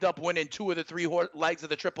to wind up winning 2 of the 3 legs of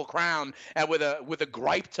the Triple Crown and with a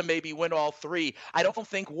gripe to maybe win all 3. I don't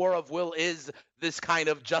think War of Will is this kind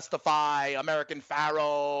of Justify, American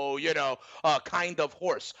Pharaoh, kind of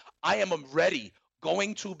horse. I am ready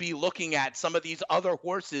going to be looking at some of these other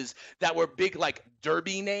horses that were big, like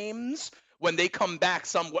Derby names, when they come back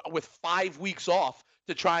with 5 weeks off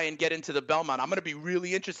to try and get into the Belmont. I'm going to be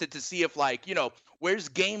really interested to see if, where's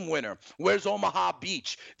Game Winner? Where's Omaha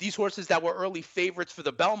Beach? These horses that were early favorites for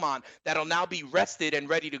the Belmont that'll now be rested and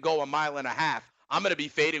ready to go a mile and a half. I'm going to be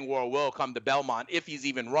fading War of Will come to Belmont if he's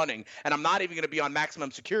even running. And I'm not even going to be on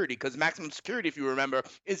Maximum Security because Maximum Security, if you remember,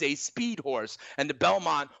 is a speed horse. And the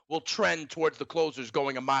Belmont will trend towards the closers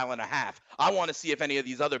going a mile and a half. I want to see if any of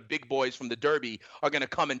these other big boys from the Derby are going to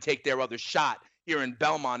come and take their other shot here in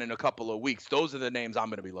Belmont in a couple of weeks. Those are the names I'm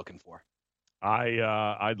going to be looking for.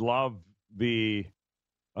 I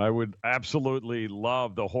would absolutely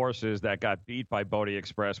love the horses that got beat by Bodie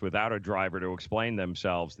Express without a driver to explain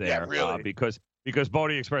themselves there. Yeah, really. Because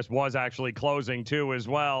Bodie Express was actually closing too as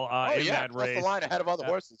well in that race. The line ahead of other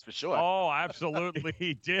horses for sure. Oh, absolutely,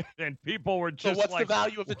 he did, and people were just. So what's the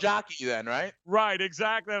value of the jockey then, right? Right,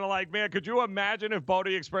 exactly. And like, man, could you imagine if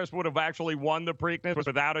Bodie Express would have actually won the Preakness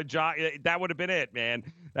without a jockey? That would have been it,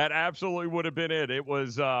 man. That absolutely would have been it. It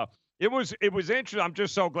was interesting. I'm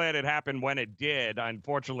just so glad it happened when it did.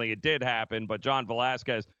 Unfortunately, it did happen, but John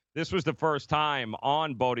Velasquez. This was the first time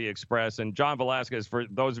on Bodie Express, and John Velasquez, for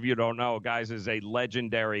those of you who don't know, guys, is a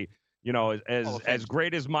legendary, as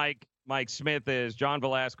great as Mike Smith is, John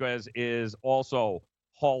Velasquez is also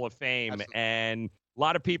Hall of Fame. Absolutely. And a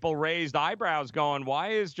lot of people raised eyebrows going, why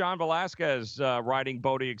is John Velasquez riding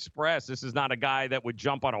Bodie Express? This is not a guy that would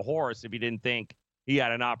jump on a horse if he didn't think he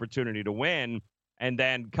had an opportunity to win. And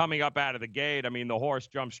then coming up out of the gate, the horse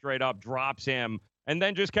jumps straight up, drops him, and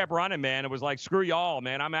then just kept running, man. It was like, screw y'all,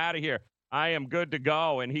 man. I'm out of here. I am good to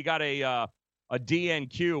go. And he got a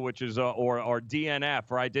DNQ, which is or DNF,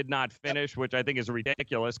 or I did not finish, which I think is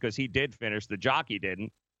ridiculous because he did finish. The jockey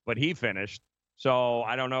didn't, but he finished. So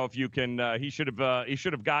I don't know if you can. He should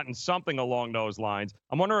have gotten something along those lines.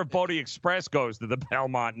 I'm wondering if Bodie Express goes to the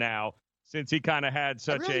Belmont now, since he kind of had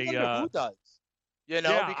such I really wonder who does.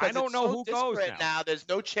 Because I don't know who goes now. There's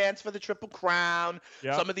no chance for the Triple Crown.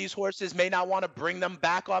 Yep. Some of these horses may not want to bring them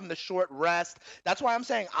back on the short rest. That's why I'm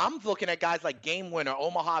saying I'm looking at guys like Game Winner,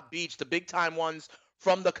 Omaha Beach, the big-time ones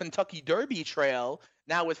from the Kentucky Derby Trail,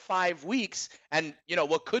 now with 5 weeks, and,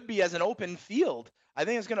 what could be as an open field. I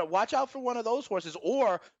think it's going to watch out for one of those horses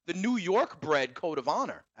or the New York-bred Code of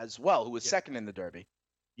Honor as well, who was second in the Derby.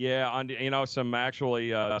 Yeah,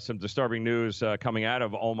 some disturbing news coming out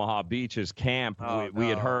of Omaha Beach's camp. We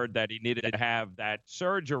had heard that he needed to have that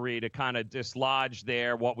surgery to kind of dislodge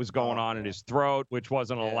what was going on in his throat, which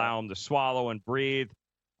wasn't allow him to swallow and breathe.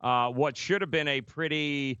 What should have been a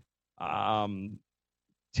pretty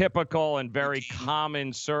typical and very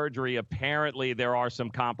common surgery. Apparently, there are some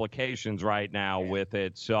complications right now with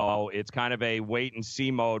it. So it's kind of a wait-and-see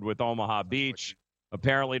mode with Omaha Beach.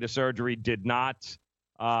 Apparently, the surgery did not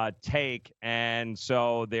take, and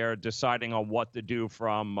so they're deciding on what to do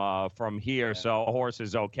from here. Yeah. So a horse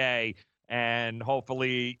is okay, and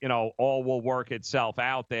hopefully, all will work itself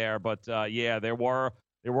out there. But there were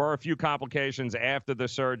a few complications after the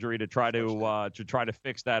surgery to try to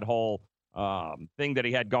fix that whole thing that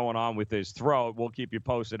he had going on with his throat. We'll keep you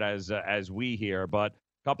posted as we hear, but.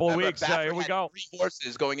 Couple of weeks, here we go. 3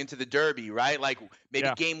 horses going into the Derby, right? Like maybe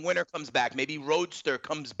Game Winner comes back, maybe Roadster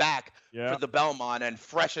comes back for the Belmont and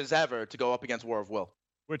fresh as ever to go up against War of Will.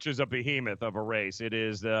 which is a behemoth of a race. It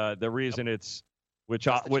is the reason it's which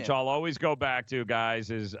I'll always go back to, guys,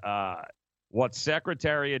 is what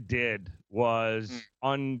Secretariat did was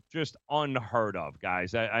just unheard of,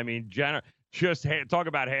 guys. I mean, just talk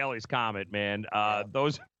about Haley's Comet, man.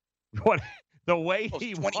 The way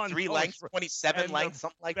he 23 won lengths, 27 lengths,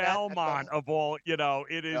 something like that. Belmont of all,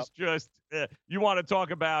 it is just you want to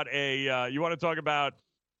talk about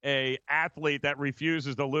a athlete that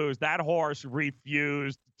refuses to lose. That horse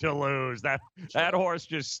refused to lose. That horse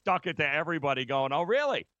just stuck it to everybody, going, "Oh,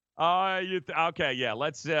 really? Okay, yeah.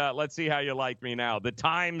 Let's see how you like me now." The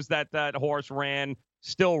times that horse ran,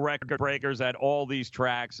 still record breakers at all these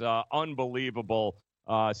tracks. Unbelievable.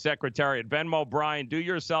 Secretariat. Venmo Brian, do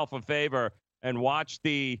yourself a favor and watch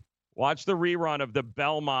the rerun of the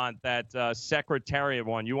Belmont that Secretariat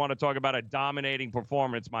won. You want to talk about a dominating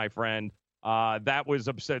performance, my friend? That was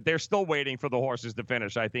upset. They're still waiting for the horses to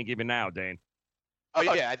finish, I think, even now, Dane. Oh,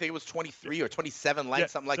 yeah, I think it was 23 or 27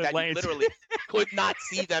 lengths, something like that. You literally could not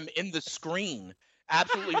see them in the screen.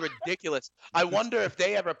 Absolutely ridiculous. I wonder if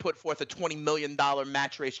they ever put forth a $20 million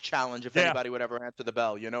match race challenge, if anybody would ever answer the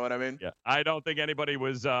bell. You know what I mean? Yeah, I don't think anybody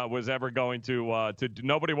was ever going to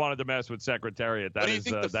nobody wanted to mess with Secretariat. What do you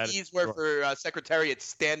think the fees were for Secretariat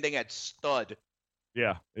standing at stud?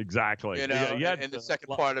 Yeah, exactly. In the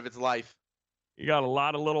second part of its life. You got a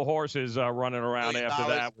lot of little horses running around after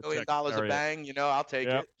that. $1 million a bang, I'll take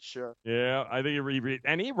it. Sure. Yeah, I think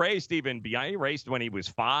he raced even beyond. He raced when he was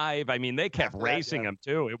 5. I mean, they kept racing him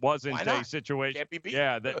too. It wasn't a situation. Can't be beat.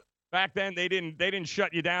 Yeah, back then they didn't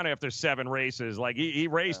shut you down after 7 races. Like he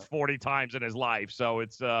raced 40 times in his life. So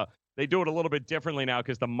it's they do it a little bit differently now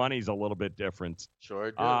because the money's a little bit different.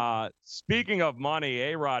 Sure do. Speaking of money,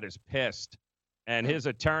 A-Rod is pissed. And his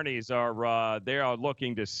attorneys are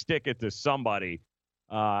looking to stick it to somebody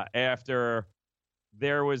after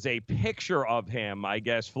there was a picture of him, I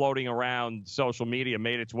guess, floating around social media,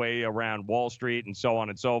 made its way around Wall Street and so on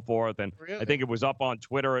and so forth. And I think it was up on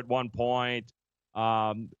Twitter at one point.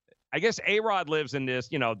 I guess A-Rod lives in this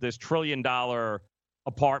 $1 trillion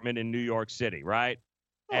apartment in New York City, right?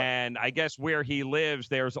 Sure. And I guess where he lives,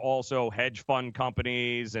 there's also hedge fund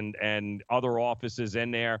companies and other offices in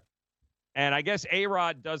there. And I guess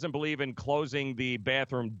A-Rod doesn't believe in closing the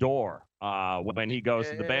bathroom door when he goes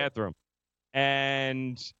to the bathroom.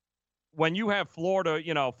 And when you have floor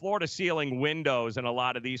to ceiling windows in a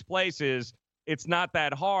lot of these places, it's not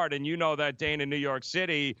that hard. And you know that, Dane, in New York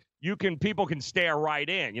City, people can stare right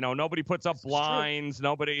in. Nobody puts up blinds,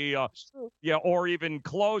 nobody, or even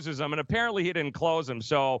closes them. And apparently he didn't close them.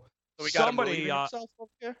 So somebody,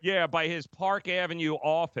 by his Park Avenue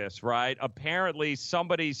office, right? Apparently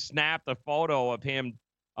somebody snapped a photo of him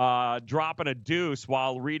dropping a deuce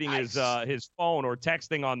while reading his phone or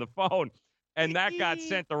texting on the phone. And that got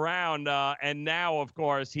sent around. And now, of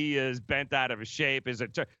course, he is bent out of his shape.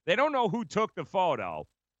 They don't know who took the photo,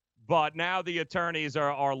 but now the attorneys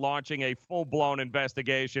are launching a full-blown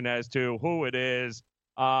investigation as to who it is.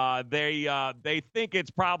 They think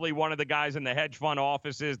it's probably one of the guys in the hedge fund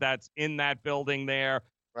offices that's in that building there.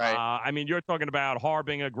 Right. I mean, you're talking about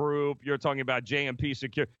Harbinger Group. You're talking about JMP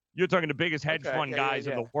Security. You're talking the biggest hedge fund guys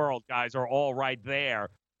in the world. Guys are all right there.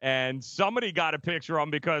 And somebody got a picture of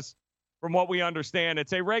him because, from what we understand,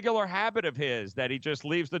 it's a regular habit of his that he just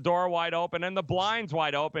leaves the door wide open and the blinds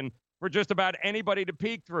wide open for just about anybody to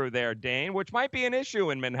peek through there, Dane, which might be an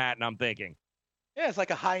issue in Manhattan, I'm thinking. Yeah, it's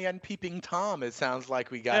like a high-end peeping Tom, it sounds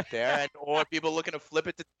like we got there, or people looking to flip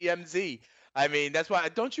it to TMZ. I mean, that's why.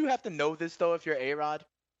 Don't you have to know this, though, if you're A-Rod?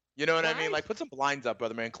 You know what I mean? Like, put some blinds up,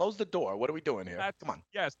 brother man. Close the door. What are we doing here? Come on.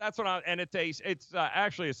 Yes, that's what and it's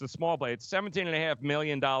a small place. It's $17.5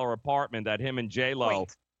 million apartment that him and J-Lo.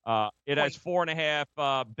 It has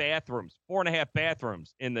 4.5 bathrooms. 4.5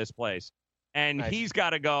 bathrooms in this place. And he's got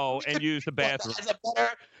to go and use the bathroom.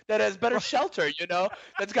 That has better shelter,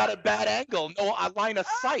 that's got a bad angle, no line of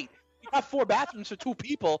sight. You got 4 bathrooms for 2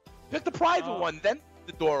 people. Pick the private one, then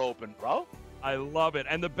the door open, bro. I love it.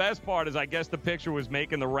 And the best part is I guess the picture was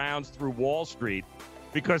making the rounds through Wall Street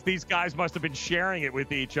because these guys must have been sharing it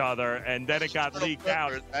with each other, and then it got leaked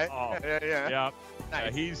out. Right? Oh, yeah.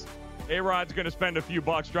 Nice. A-Rod's going to spend a few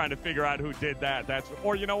bucks trying to figure out who did that.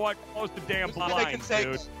 Or you know what? Close the damn blinds,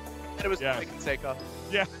 dude. It was Conseco.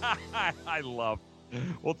 Yeah, I love.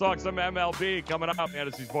 We'll talk some MLB coming up.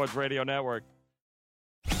 Fantasy Sports Radio Network.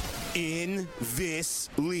 in this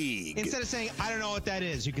league. Instead of saying, I don't know what that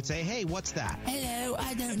is, you could say, hey, what's that? Hello,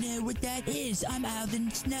 I don't know what that is. I'm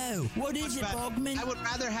Alden Snow. What is it, Bogman? I would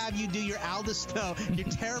rather have you do your Aldous Snow, your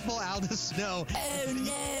terrible Aldous Snow. Oh,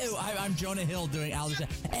 no. I'm Jonah Hill doing Aldous Snow.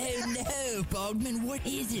 Oh, no, Bogman, what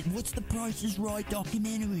is it? What's the Price is Right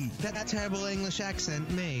documentary? That terrible English accent,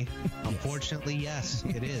 me. Unfortunately, yes,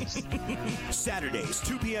 it is. Saturdays,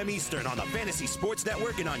 2 p.m. Eastern on the Fantasy Sports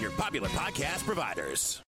Network and on your popular podcast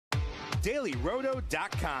providers.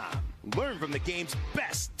 DailyRoto.com. Learn from the game's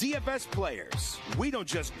best DFS players. We don't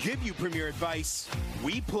just give you premier advice,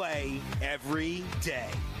 we play every day.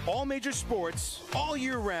 All major sports, all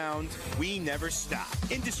year round, we never stop.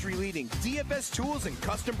 Industry-leading DFS tools and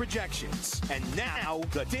custom projections. And now,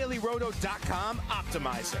 the DailyRoto.com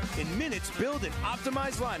Optimizer. In minutes, build and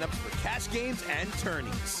optimize lineups for cash games and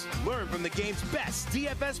tourneys. Learn from the game's best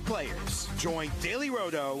DFS players. Join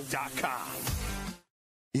DailyRoto.com.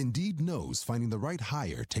 Indeed knows finding the right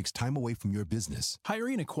hire takes time away from your business.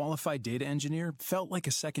 Hiring a qualified data engineer felt like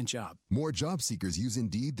a second job. More job seekers use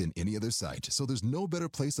Indeed than any other site, so there's no better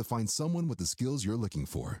place to find someone with the skills you're looking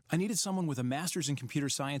for. I needed someone with a master's in computer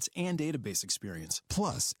science and database experience.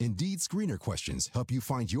 Plus, Indeed screener questions help you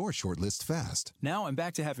find your shortlist fast. Now I'm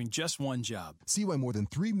back to having just one job. See why more than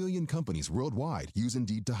 3 million companies worldwide use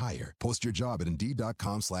Indeed to hire. Post your job at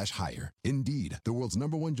Indeed.com/hire. Indeed, the world's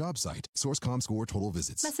 #1 job site. Source.com/score total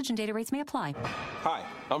visits. Message and data rates may apply. Hi,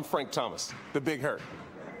 I'm Frank Thomas, the Big Hurt.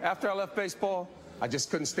 After I left baseball, I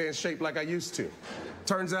just couldn't stay in shape like I used to.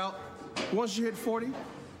 Turns out, once you hit 40,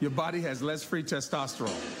 your body has less free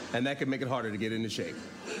testosterone, and that can make it harder to get into shape.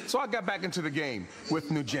 So I got back into the game with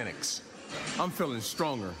Nugenics. I'm feeling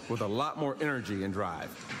stronger with a lot more energy and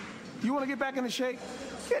drive. You want to get back into shape?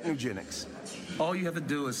 Get Nugenics. All you have to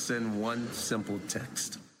do is send one simple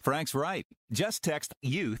text. Frank's right. Just text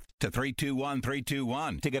YOUTH to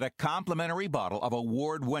 321-321 to get a complimentary bottle of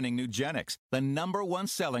award-winning Nugenics, the #1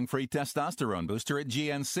 selling free testosterone booster at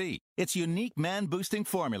GNC. Its unique man-boosting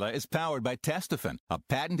formula is powered by Testofen, a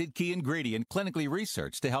patented key ingredient clinically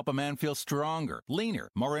researched to help a man feel stronger, leaner,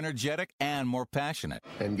 more energetic, and more passionate.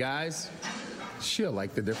 And guys, she'll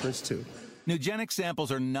like the difference too. Nugenic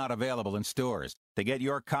samples are not available in stores. To get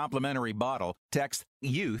your complimentary bottle, text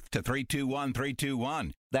YOUTH to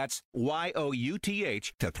 321-321. That's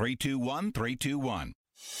YOUTH to 321-321.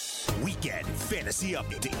 Weekend Fantasy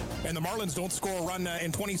Update. And the Marlins don't score a run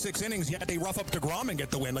in 26 innings, yet they rough up DeGrom and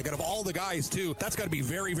get the win. Like, out of all the guys, too, that's got to be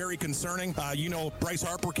very, very concerning. Bryce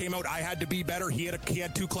Harper came out. I had to be better. He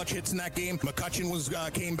had 2 clutch hits in that game.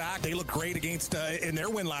 McCutchen came back. They looked great against in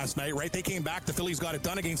their win last night, right? They came back. The Phillies got it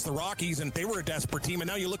done against the Rockies, and they were a desperate team. And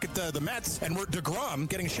now you look at the Mets, and we're DeGrom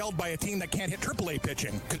getting shelled by a team that can't hit AAA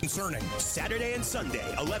pitching. Concerning. Saturday and Sunday,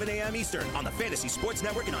 11 a.m. Eastern on the Fantasy Sports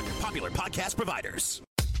Network and on your popular podcast providers.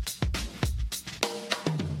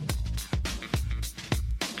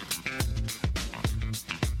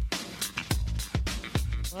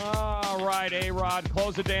 All right, A-Rod,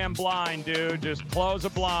 close a damn blind, dude. Just close a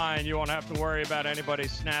blind. You won't have to worry about anybody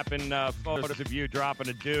snapping photos of you dropping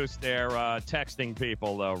a deuce there, texting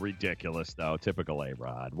people, though. Ridiculous, though. Typical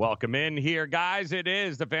A-Rod. Welcome in here, guys. It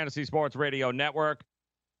is the Fantasy Sports Radio Network.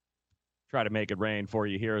 Try to make it rain for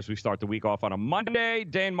you here as we start the week off on a Monday.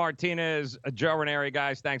 Dane Martinez, Joe Ranieri,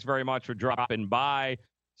 guys, thanks very much for dropping by.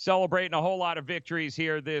 Celebrating a whole lot of victories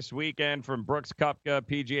here this weekend, from Brooks Koepka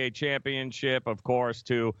PGA Championship, of course,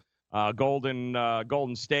 to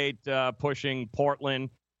Golden State pushing Portland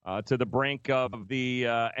to the brink of the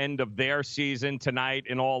end of their season tonight.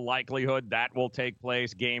 In all likelihood, that will take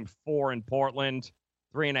place. Game 4 in Portland,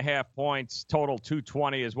 3.5 points, total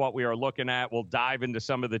 220 is what we are looking at. We'll dive into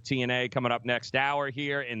some of the TNA coming up next hour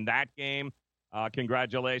here in that game.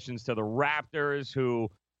 Congratulations to the Raptors, who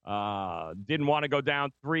didn't want to go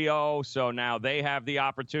down 3-0, so now they have the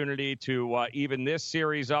opportunity to even this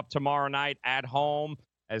series up tomorrow night at home,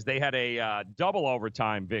 as they had a double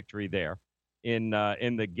overtime victory there in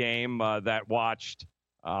the game that watched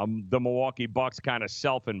the Milwaukee Bucks kind of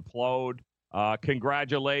self-implode.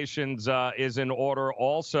 Congratulations is in order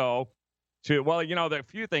also to, well, there are a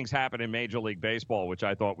few things happened in Major League Baseball, which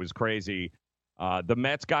I thought was crazy. The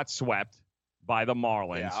Mets got swept by the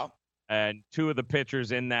Marlins. Yeah. And 2 of the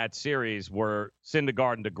pitchers in that series were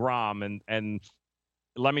Syndergaard and DeGrom. And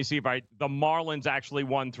let me see if the Marlins actually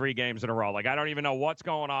won 3 games in a row. Like, I don't even know what's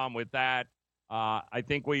going on with that. I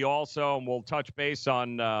think we also, and we'll touch base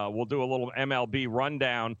on, we'll do a little MLB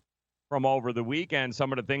rundown from over the weekend,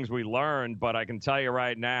 some of the things we learned. But I can tell you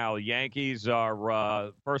right now, Yankees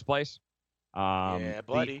are first place. Yeah,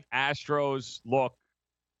 buddy. The Astros look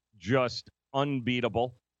just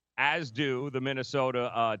unbeatable. as do the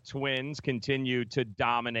Minnesota Twins, continue to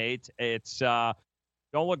dominate. It's don't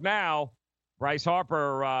look now. Bryce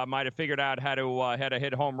Harper might have figured out how to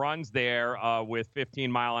hit home runs there with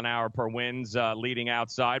 15 mile an hour per winds leading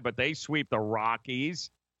outside, but they sweep the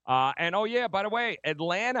Rockies. And oh yeah, by the way,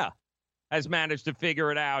 Atlanta has managed to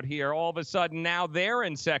figure it out here. All of a sudden, now they're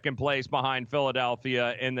in second place behind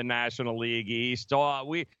Philadelphia in the National League East.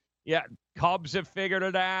 Cubs have figured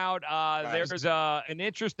it out. There's an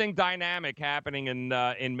interesting dynamic happening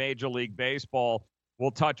in Major League Baseball.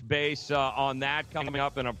 We'll touch base on that coming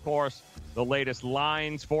up, and of course, the latest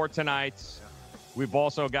lines for tonight. We've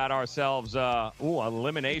also got ourselves an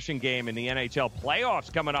elimination game in the NHL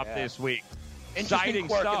playoffs coming up this week. Interesting Exciting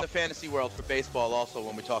quirk stuff in the fantasy world for baseball also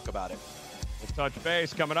when we talk about it. We'll touch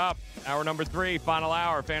base coming up. Hour number 3, final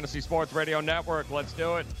hour, Fantasy Sports Radio Network. Let's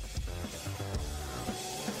do it.